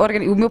fiz,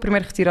 o meu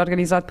primeiro retiro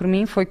organizado por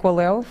mim foi com a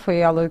Léo, foi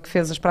ela que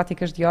fez as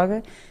práticas de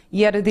yoga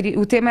e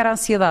o tema era a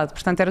ansiedade,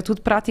 portanto era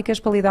tudo práticas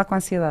para lidar com a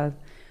ansiedade.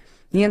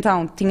 E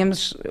então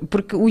tínhamos,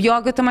 porque o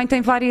yoga também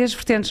tem várias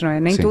vertentes, não é?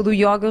 Nem todo o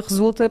yoga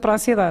resulta para a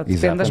ansiedade,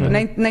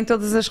 nem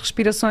todas as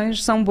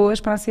respirações são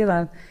boas para a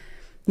ansiedade.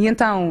 E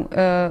então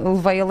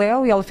levei a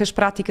Léo e ela fez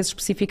práticas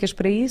específicas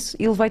para isso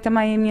e levei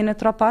também a minha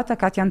naturopata, a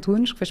Cátia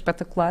Antunes, que foi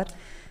espetacular,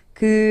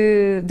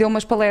 que deu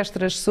umas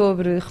palestras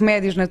sobre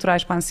remédios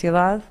naturais para a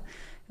ansiedade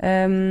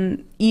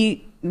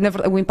e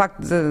o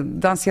impacto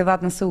da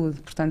ansiedade na saúde.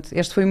 Portanto,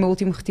 este foi o meu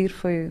último retiro,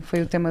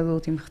 foi o tema do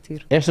último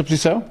retiro. Esta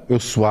posição, eu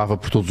suava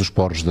por todos os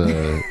poros da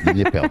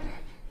minha pele.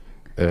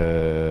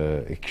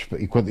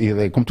 E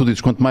como tu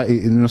dizes, quanto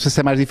mais, não sei se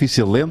é mais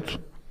difícil lento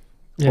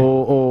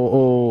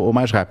ou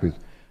mais rápido.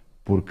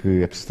 Porque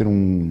é preciso ter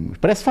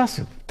Parece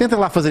fácil. Tentem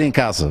lá fazer em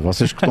casa,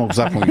 vocês que estão a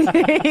gozar com isso.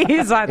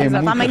 Exato.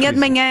 Amanhã de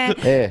manhã,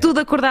 tudo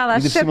acordado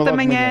às 7 da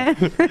manhã.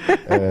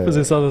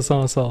 Fazer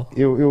saudação ao sol.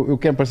 Eu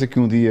quero parecer que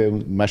um dia,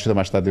 mais cedo ou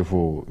mais tarde, eu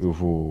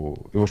vou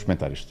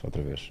experimentar isto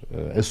outra vez.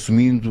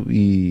 Assumindo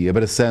e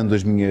abraçando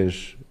as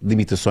minhas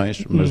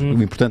limitações, mas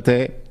o importante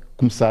é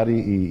começar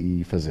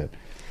e fazer.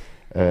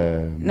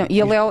 Não, e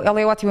ela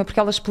é ótima porque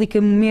ela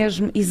explica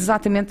mesmo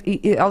exatamente,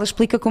 ela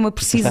explica com uma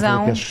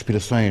precisão. As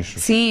respirações.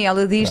 Sim,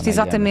 ela diz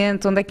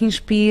exatamente onde é que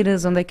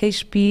inspiras, onde é que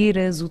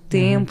expiras, o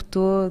tempo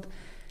todo.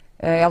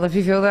 Ela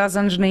viveu 10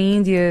 anos na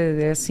Índia,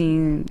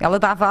 assim, ela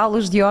dava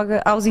aulas de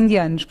yoga aos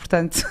indianos,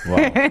 portanto. Uau,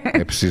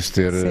 é preciso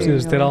ter,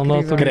 preciso ter alguma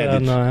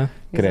autoridade, não é?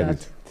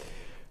 Crédito.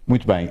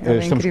 Muito bem,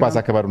 estamos quase a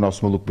acabar o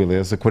nosso Maluco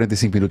Beleza.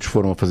 45 minutos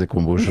foram a fazer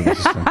kombucha,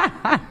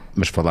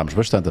 mas falámos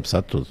bastante,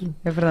 apesar de tudo.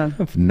 É verdade.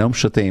 Não me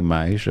chateiem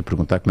mais a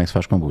perguntar como é que se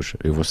faz kombucha.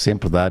 Eu vou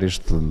sempre dar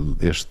este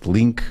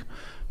link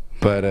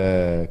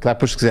para... Claro,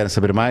 depois se quiserem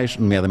saber mais,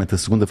 nomeadamente a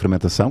segunda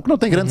fermentação, que não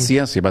tem grande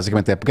ciência,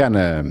 basicamente é pegar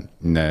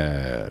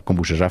na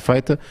kombucha já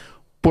feita,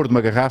 pôr de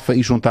uma garrafa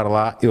e juntar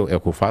lá, é o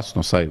que eu faço,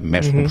 não sei,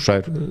 mestre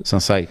kombucheiro,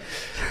 sensei,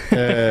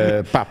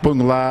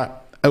 ponho lá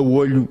a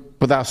olho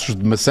pedaços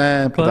de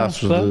maçã,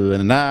 pedaços de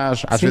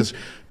ananás, às vezes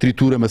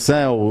tritura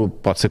maçã, ou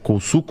pode ser com o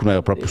suco, não é?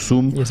 O próprio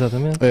sumo.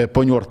 Exatamente.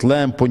 Ponho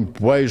hortelã, ponho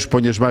poeiros,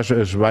 ponho as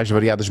mais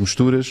variadas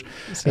misturas,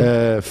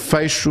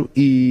 fecho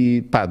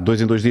e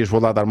 2 em 2 dias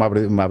vou lá dar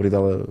uma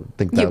abridela.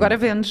 E agora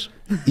vendes.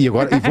 E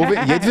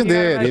hei de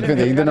vender,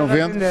 ainda não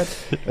vendo,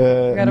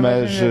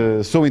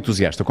 mas sou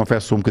entusiasta,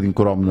 confesso, sou um bocadinho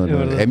cromo,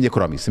 é a minha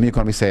cromice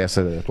é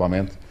essa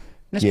atualmente.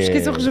 Mas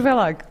pesquisa o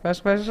Rejuvelac,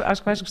 acho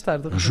que vais gostar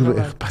do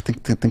Rejuvelac. Tenho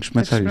que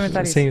experimentar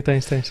isso. Sim,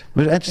 tens.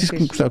 Mas antes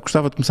disso,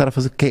 gostava de começar a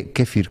fazer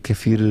kefir.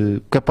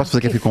 Posso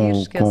fazer kefir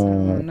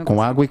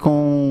com água e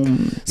com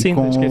Sim,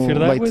 tens kefir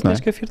de água leite, e tens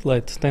kefir de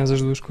leite. Tens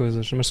as duas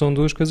coisas, mas são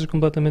duas coisas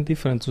completamente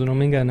diferentes, não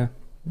me engana.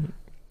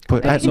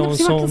 Aquilo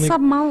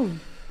sabe mal.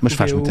 Mas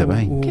faz muito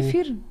bem. O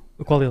kefir.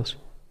 Qual deles?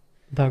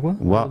 De água?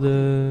 Uau.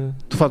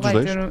 Tu fazes os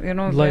dois? Eu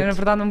na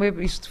verdade não bebo.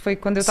 Isto foi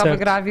quando eu estava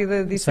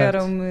grávida,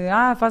 disseram-me,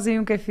 fazem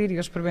um kefir, e eu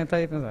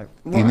experimentei.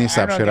 E nem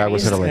sabes se era água ou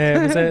se era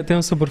leite. Mas tem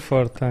um sabor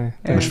forte.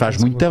 Mas faz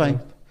muito bem,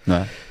 não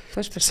é?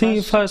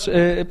 Sim, faz.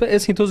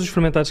 Assim, todos os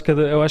fermentados,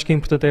 eu acho que é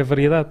importante é a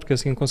variedade, porque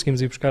assim conseguimos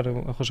ir buscar,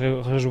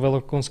 a rajuvela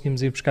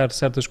conseguimos ir buscar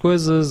certas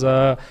coisas,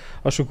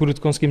 ao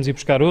chucrute conseguimos ir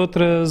buscar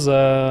outras,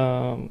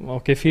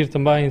 ao kefir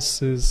também,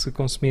 se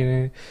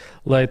consumirem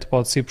leite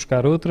pode-se ir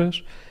buscar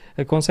outras.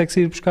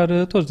 Consegue-se ir buscar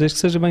a todos, desde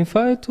que seja bem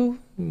feito,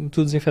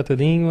 tudo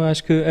desinfetadinho.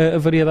 Acho que a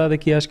variedade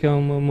aqui acho que é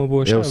uma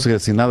boa chave. É o segredo,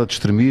 assim, nada de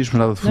extremismo,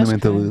 nada de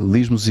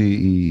fundamentalismos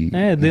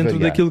dentro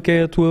daquilo que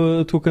é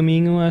o teu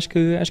caminho, acho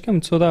que é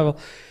muito saudável.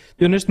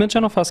 Eu neste momento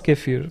já não faço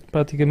kefir,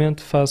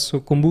 praticamente faço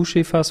kombucha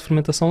e faço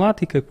fermentação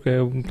lática, porque é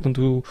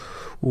portanto,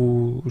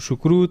 o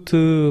chucrute,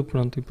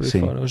 pronto, e por aí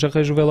fora. Hoje a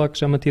Rejuvelac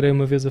já me atirei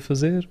uma vez a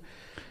fazer.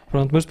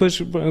 Pronto, mas depois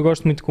eu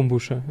gosto muito de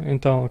kombucha,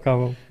 então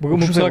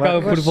uma pessoa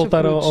acaba por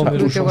voltar ao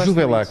mesmo. O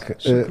Rejuvelac,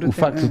 o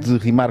facto de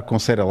rimar com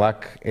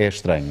Cerelac é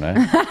estranho, não é?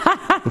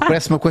 Porque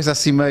parece uma coisa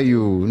assim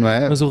meio, não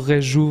é? Mas o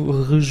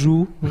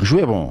Reju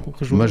é bom,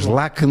 mas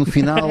lac no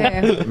final...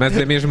 Mas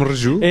é mesmo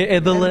Reju? É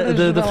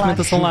da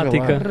fermentação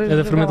lática. É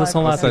da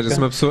fermentação lática. Ou seja,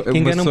 se uma pessoa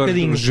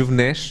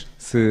rejuvenesce,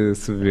 se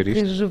beber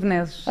isto...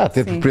 Rejuvenesces.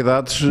 Tem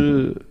propriedades...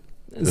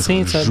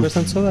 Sim, sabe,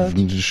 bastante saudades.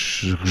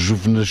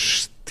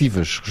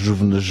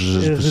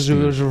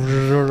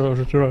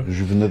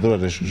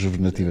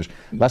 Rejuvenativas.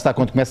 Lá está,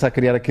 quando começa a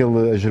criar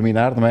a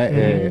germinar, não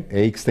é? É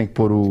aí que se tem que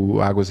pôr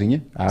a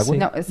águazinha? A água?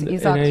 Não,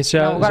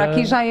 exato. Agora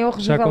aqui já é o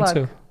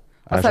Rejuvelac.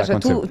 Ou seja,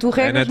 tu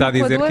regas Ana está a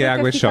dizer que a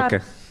água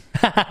choca.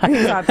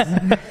 Exato.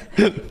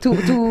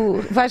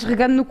 Tu vais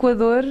regando no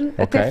coador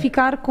até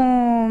ficar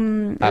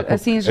com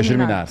assim a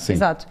germinar. Sim.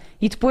 Exato.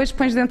 E depois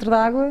pões dentro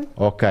da água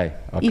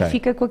e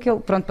fica com aquele.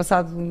 Pronto,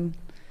 passado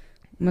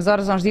umas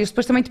horas ou uns dias.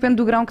 Depois também depende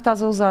do grão que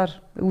estás a usar.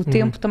 O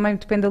tempo também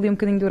depende ali um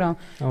bocadinho do grão.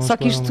 Só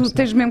que isto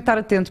tens mesmo que estar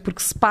atento,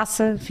 porque se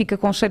passa, fica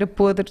com cheiro a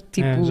podre.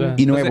 Tipo...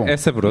 E não é bom. É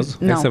saboroso?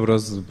 Não. É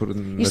saboroso por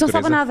isto não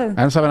sabe nada.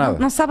 Não sabe nada?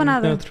 Não sabe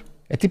nada.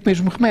 É tipo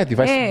mesmo remédio,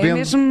 vai-se bebendo.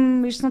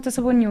 Mesmo, isto não tem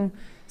sabor nenhum.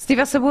 Se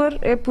tiver sabor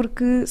é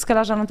porque se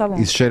calhar já não está bom.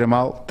 E se cheira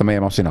mal, também é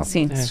mau sinal.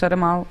 Sim, se cheira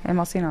mal, é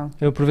mau sinal.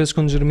 Eu por vezes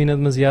quando germina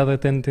demasiado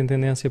tem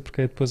tendência,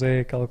 porque depois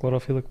é aquela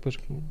clorofila que depois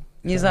fica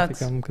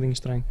um bocadinho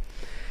estranho.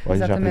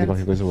 Olha, já aprendi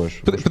qualquer coisa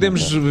hoje.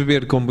 Podemos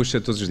beber kombucha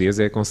todos os dias?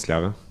 É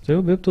aconselhável?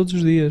 Eu bebo todos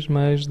os dias,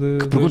 mais de...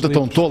 Que pergunta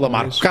tão tola,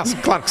 Marco.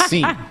 Claro que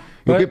sim.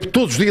 Eu bebo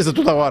todos os dias, a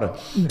toda a hora.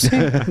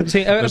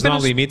 Sim. Mas não há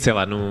limite, sei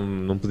lá,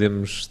 não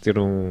podemos ter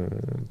um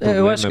problema.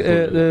 Eu acho que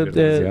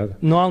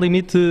não há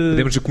limite.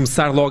 Podemos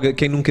começar logo,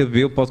 quem nunca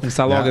bebeu pode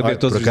começar logo a beber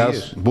todos os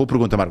dias. Boa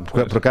pergunta, Marco.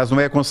 Por acaso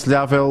não é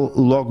aconselhável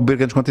logo beber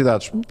grandes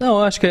quantidades?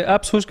 Não, acho que há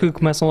pessoas que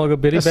começam logo a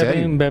beber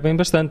e bebem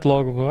bastante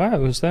logo.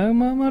 Isto é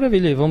uma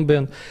maravilha e vão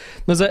bebendo.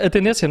 Mas a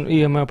tendência,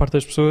 e a maior parte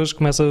das pessoas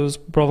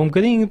provam um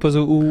bocadinho, depois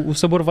o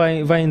sabor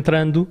vai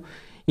entrando.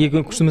 E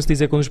costuma-se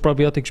dizer que quando os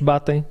probióticos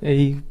batem,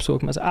 aí a pessoa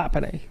começa,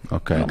 peraí.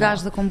 O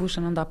gás da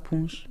kombucha não dá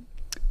puns?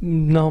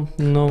 Não.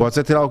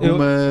 Podes ter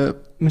alguma...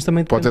 Mas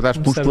também podes dar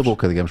puns pela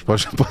boca, digamos.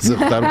 Podes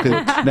arrotar um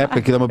bocadinho. Não é? Porque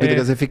aquilo é uma bebida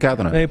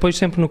gaseificada, não é? Pões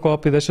sempre no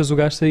copo e deixas o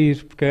gás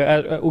sair. Porque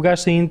o gás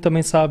saindo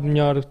também sabe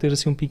melhor ter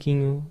assim um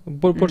piquinho.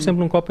 Pôr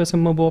sempre num copo é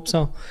sempre uma boa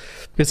opção.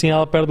 Porque assim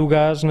ela perde o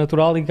gás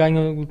natural e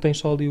tem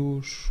só ali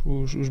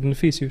os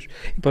benefícios.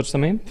 E podes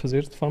também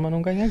fazer de forma a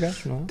não ganhar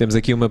gás, não é? Temos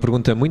aqui uma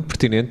pergunta muito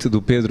pertinente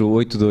do Pedro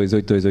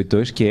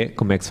 828282, que é: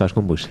 como é que se faz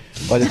kombucha?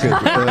 Olha, Pedro,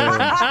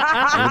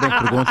 eu tenho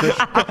perguntas.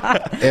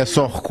 É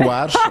só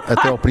recuares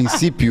até ao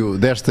princípio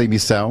desta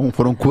emissão.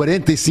 Foram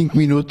 45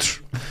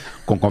 minutos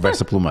com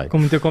conversa pelo meio. Com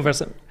muita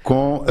conversa.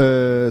 Com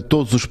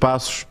todos os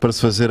passos para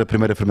se fazer a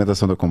primeira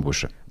fermentação da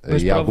kombucha.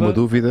 Mas e há alguma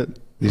dúvida?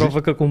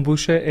 Prova que a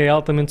kombucha é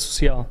altamente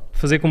social.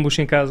 Fazer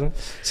kombucha em casa.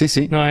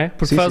 Sim. Não é?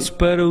 Porque fazes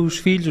para os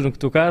filhos, no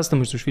teu caso,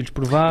 também os teus filhos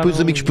provaram. Depois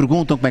os amigos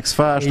perguntam como é que se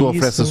faz, tu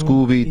ofereces a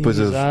Scooby, depois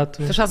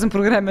Exato. Tu fazes um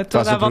programa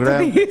todo à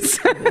volta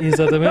disso.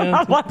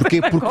 Exatamente. Porque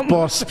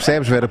posso,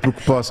 percebes, Vera?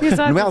 Porque posso.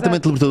 Exato, não é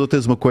altamente libertador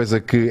teres uma coisa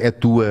que é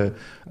tua.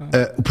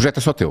 O projeto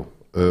é só teu.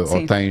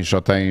 Ou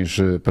tens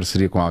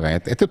parceria com alguém.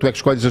 Até tu é que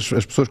escolhes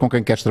as pessoas com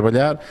quem queres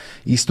trabalhar,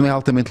 e isso não é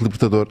altamente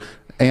libertador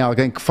em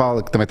alguém que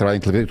fala, que também trabalha em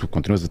televisão. Tu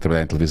continuas a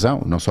trabalhar em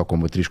televisão, não só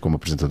como atriz, como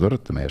apresentadora,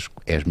 também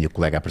és minha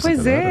colega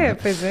apresentadora.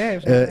 Pois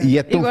é. E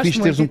é tão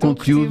fixe teres um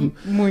conteúdo.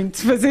 Muito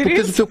fazer porque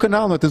isso. Tens o teu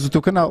canal, não é? Tens o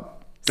teu canal.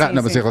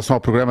 Mas em relação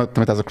ao programa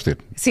também estás a curtir.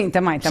 Sim,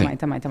 também.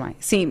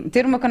 Sim,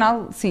 ter o meu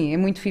canal, sim, é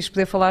muito fixe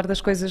poder falar das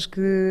coisas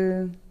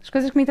que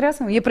me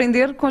interessam e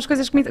aprender com as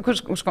coisas que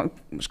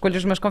escolho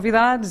os meus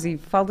convidados e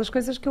falo das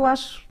coisas que eu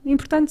acho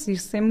importantes.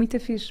 Isso é muito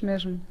fixe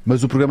mesmo.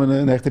 Mas o programa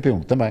na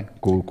RTP1 também,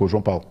 com o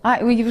João Paulo.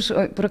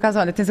 Por acaso,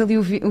 olha, tens ali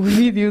o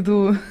vídeo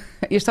do...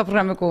 Este é o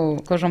programa com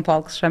o João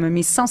Paulo, que se chama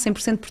Missão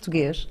 100%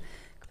 Português,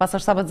 que passa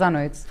aos sábados à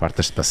noite.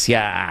 Fartas de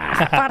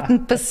passear. Farto-me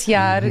de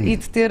passear e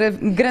de ter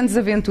grandes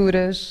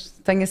aventuras.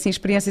 Tenho assim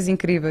experiências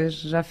incríveis.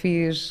 Já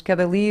fiz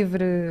queda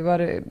livre,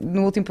 agora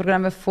no último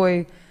programa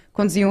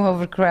conduzi um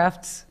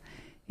hovercraft.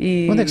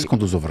 Onde é que se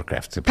conduz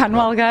hovercraft? Está no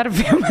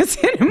Algarve, é uma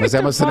cena muito Mas é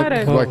uma cena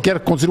que quer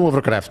conduzir um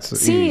hovercraft.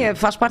 Sim,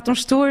 faz parte de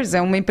uns tours,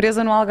 é uma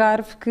empresa no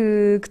Algarve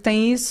que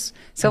tem isso.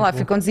 Sei lá,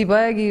 fui conduzir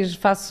buggies,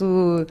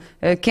 faço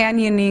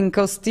canyoning,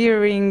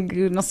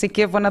 co-steering, não sei o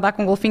quê, vou nadar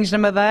com golfinhos na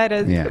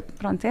madeira.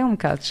 Pronto, é um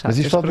bocado chato. Mas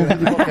isto fala de um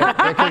vídeo qualquer.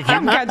 É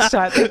um bocado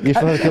chato. Ias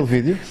falar daquele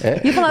vídeo?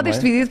 Ia falar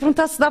deste vídeo e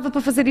perguntar se dava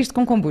para fazer isto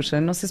com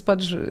kombucha. Não sei se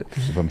podes...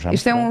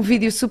 Isto é um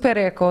vídeo super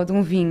eco de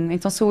um vinho.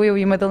 Então sou eu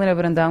e a Madalena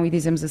Brandão e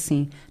dizemos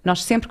assim: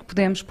 nós sempre que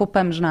podemos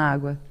poupamos na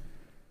água.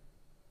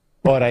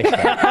 Ora, aí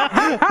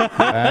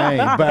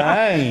está.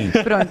 Bem.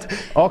 Pronto.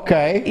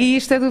 Ok. E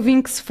isto é do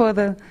vinho que se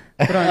foda.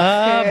 Pronto.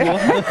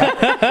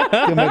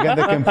 Tem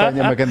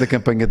uma grande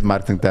campanha de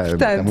marketing.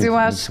 Portanto, eu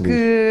acho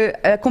que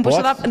a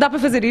kombucha dá para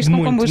fazer isto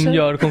com kombucha. Muito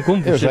melhor com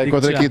kombucha. Eu já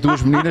encontrei aqui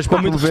duas meninas para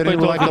promoverem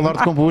o Like a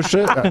Lord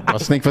kombucha.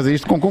 Você tem que fazer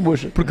isto com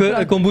kombucha. Porque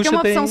a kombucha é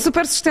uma opção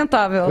super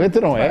sustentável.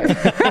 Então não é?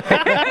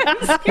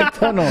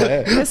 Então não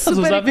é? É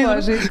super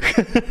ecológico.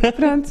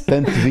 Pronto.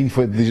 Tanto vinho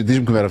foi...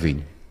 Diz-me que não era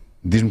vinho.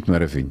 Diz-me que não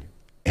era vinho.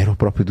 Era o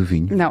próprio do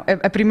vinho. Não,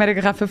 a primeira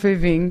garrafa foi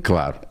vinho.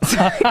 Claro.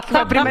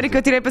 A primeira que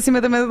eu tirei para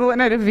cima da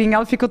Madalena era vinho,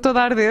 ela ficou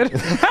toda a arder.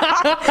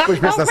 Depois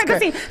pensaste que...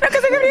 assim, não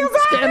consigo abrir os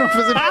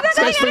olhos.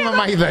 Se foi uma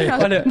má ideia.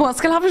 Olha, bom, se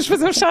calhar vamos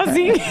fazer um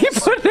chazinho e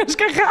pôr nas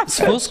garrafas.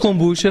 Se fosse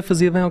kombucha,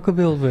 fazia bem ao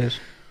cabelo,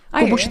 vês?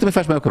 Kombucha também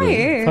faz bem ao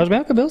cabelo. Faz bem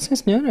ao cabelo, sim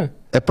senhora.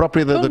 A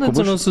própria da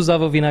kombucha. Não se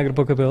usava o vinagre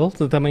para o cabelo,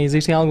 também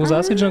existem alguns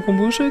ácidos na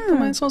kombucha que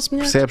também são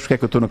semelhantes. Percebes porque é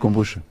que eu estou na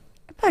kombucha?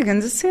 Pá,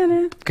 grande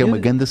cena. Porque é uma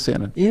grande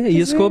cena.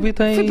 E a Scooby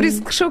tem... Foi por isso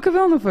que cresceu o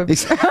cabelo, não foi?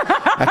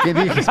 Há quem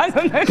diga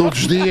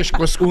todos os dias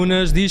com a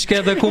Unas diz que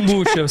é da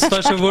kombucha. Se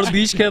faz favor,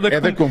 diz que é da kombucha.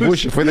 É da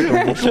kombucha, foi da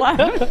kombucha. Claro.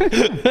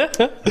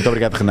 Muito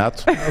obrigado,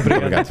 Renato. Muito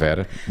obrigado,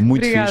 Vera.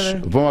 Muito fixe.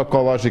 Vão a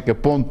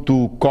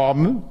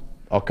kologica.com,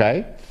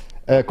 ok?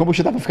 A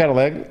kombucha dá para ficar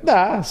alegre?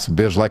 Dá. Se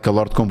bebes Like a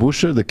Lord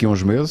kombucha daqui a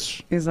uns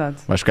meses,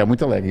 exato, vais ficar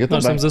muito alegre.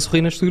 Nós estamos a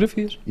sorrir nas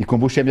fotografias. E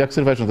kombucha é melhor que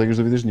cerveja, não tenho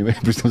dúvidas nenhuma.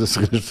 Por isso estamos a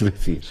sorrir nas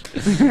fotografias.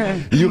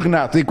 E o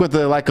Renato, enquanto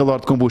a Like a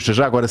Lord kombucha,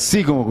 já agora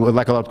sigam a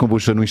Like a Lord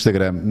kombucha no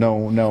Instagram,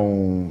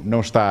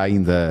 não está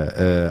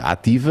ainda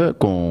ativa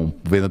com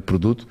venda de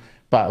produto.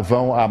 Pá,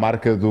 vão à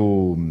marca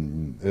do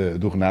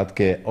Renato,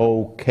 que é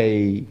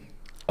OK.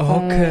 Com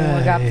um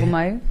H pelo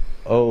meio.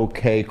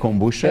 OK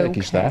kombucha,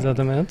 aqui está.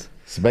 Exatamente.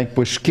 Se bem que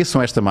depois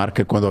esqueçam esta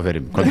marca quando houver.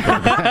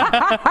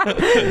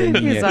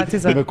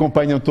 Exato. Me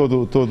acompanham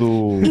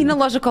todo. E na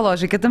loja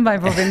ecológica também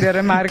vou vender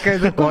a marca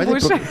da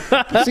kombucha.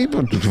 Olha, sim,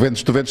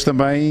 tu vendes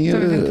também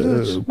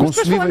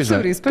consumíveis.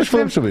 Depois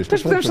podemos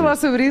falar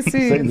sobre isso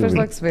e depois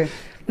logo se vê.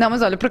 Não,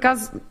 mas olha, por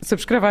acaso,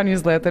 subscreva a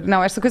newsletter.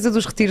 Não, esta coisa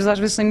dos retiros, às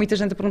vezes tem muita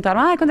gente a perguntar: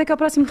 quando é que é o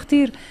próximo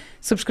retiro?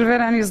 Subscrever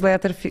a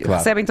newsletter,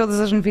 recebem todas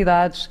as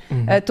novidades,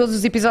 todos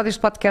os episódios de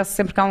podcast,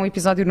 sempre que há um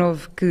episódio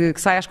novo que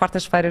sai às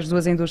quartas-feiras,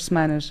 2 em 2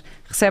 semanas,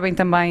 recebem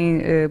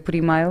também por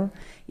e-mail,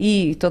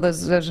 e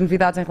todas as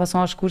novidades em relação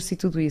aos cursos e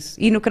tudo isso.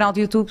 E no canal do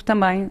YouTube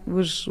também,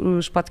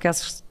 os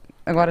podcasts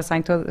agora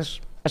saem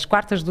todas as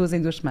quartas, 2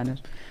 em 2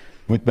 semanas.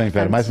 Muito bem,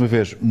 Vera. Mais uma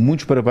vez,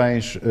 muitos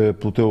parabéns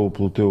pelo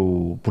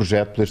teu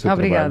projeto, pelo este teu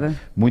trabalho.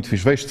 Muito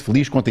fixe. Vejo-te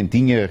feliz,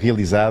 contentinha,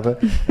 realizada.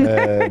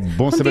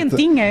 Bom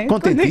contentinha.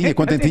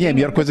 Contentinha é a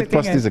melhor coisa que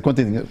posso dizer.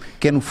 Contentinha.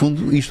 Que é, no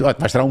fundo, isto.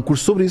 Vais dar um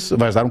curso sobre isso.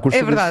 Vais dar um curso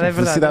sobre isso.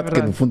 Felicidade,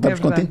 porque no fundo estamos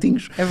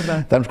contentinhos. É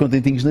verdade. Estamos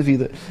contentinhos na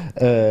vida.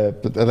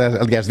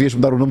 Aliás, devias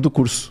mudar o nome do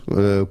curso.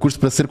 Curso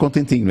para ser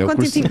contentinho, não é?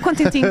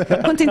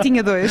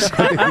 Contentinha 2.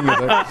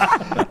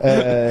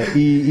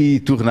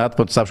 E tu,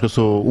 Renato, tu sabes que eu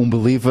sou um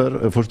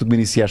believer. Foste tu que me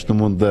iniciaste no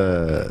mundo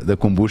da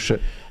kombucha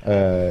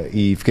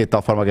e fiquei de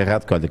tal forma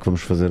agarrado que olha que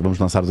vamos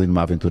lançar-vos aí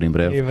numa aventura em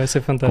breve. E vai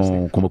ser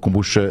fantástico. Com uma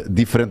kombucha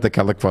diferente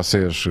daquela que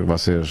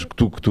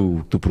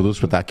tu produzes.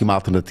 Portanto, há aqui uma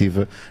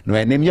alternativa, não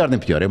é nem melhor nem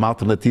pior, é uma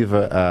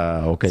alternativa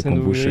ao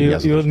kombucha.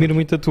 Eu admiro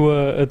muito a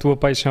tua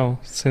paixão,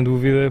 sem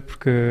dúvida,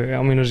 porque é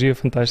uma energia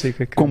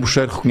fantástica.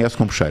 Kombucheiro reconhece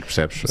kombucheiro,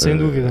 percebes? Sem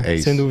dúvida,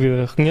 sem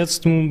dúvida.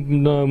 Reconhece-te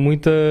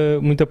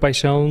muita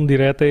paixão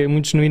direta, é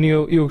muito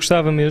genuíno. Eu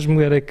gostava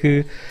mesmo, era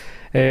que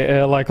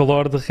a Like a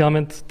Lord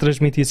realmente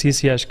transmitisse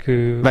isso e acho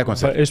que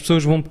as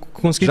pessoas vão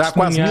conseguir já há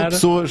quase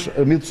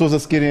 1000 pessoas a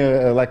seguirem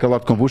a Like a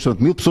Lord Kombucha,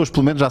 1000 pessoas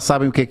pelo menos já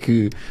sabem o que é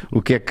que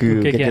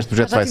este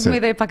projeto vai ser. Já tive uma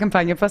ideia para a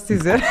campanha, posso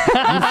dizer?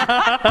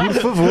 Por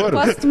favor.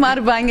 Posso tomar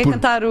banho a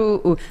cantar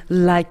o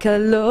Like a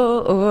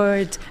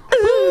Lord,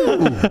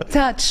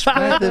 touch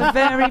for the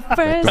very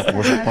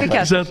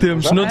first. Já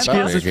temos, não te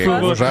esqueças, por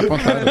favor. Vou já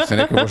apontar, a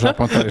cena é que eu vou já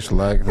apontar este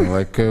Like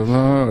a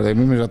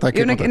Lord, já está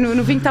aqui.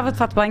 No vinho estava de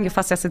fato banho, eu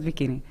faço essa de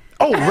biquíni.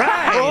 Oh,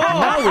 right!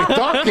 Now we're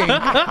talking!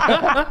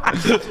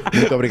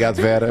 Muito obrigado,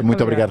 Vera.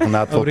 Muito obrigado,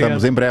 Renato.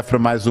 Voltamos em breve para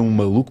mais um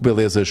Maluco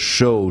Beleza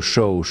Show.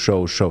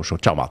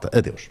 Tchau, malta.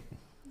 Adeus.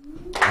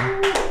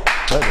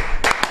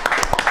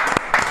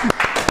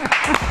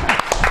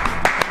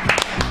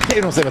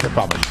 Eu não sei bater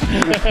palmas.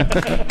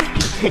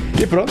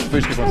 E pronto,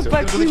 foi isto que aconteceu.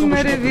 Opa, que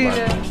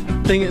maravilha.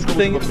 Tem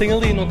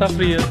ali, não está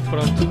fria.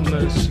 Pronto,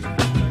 mas...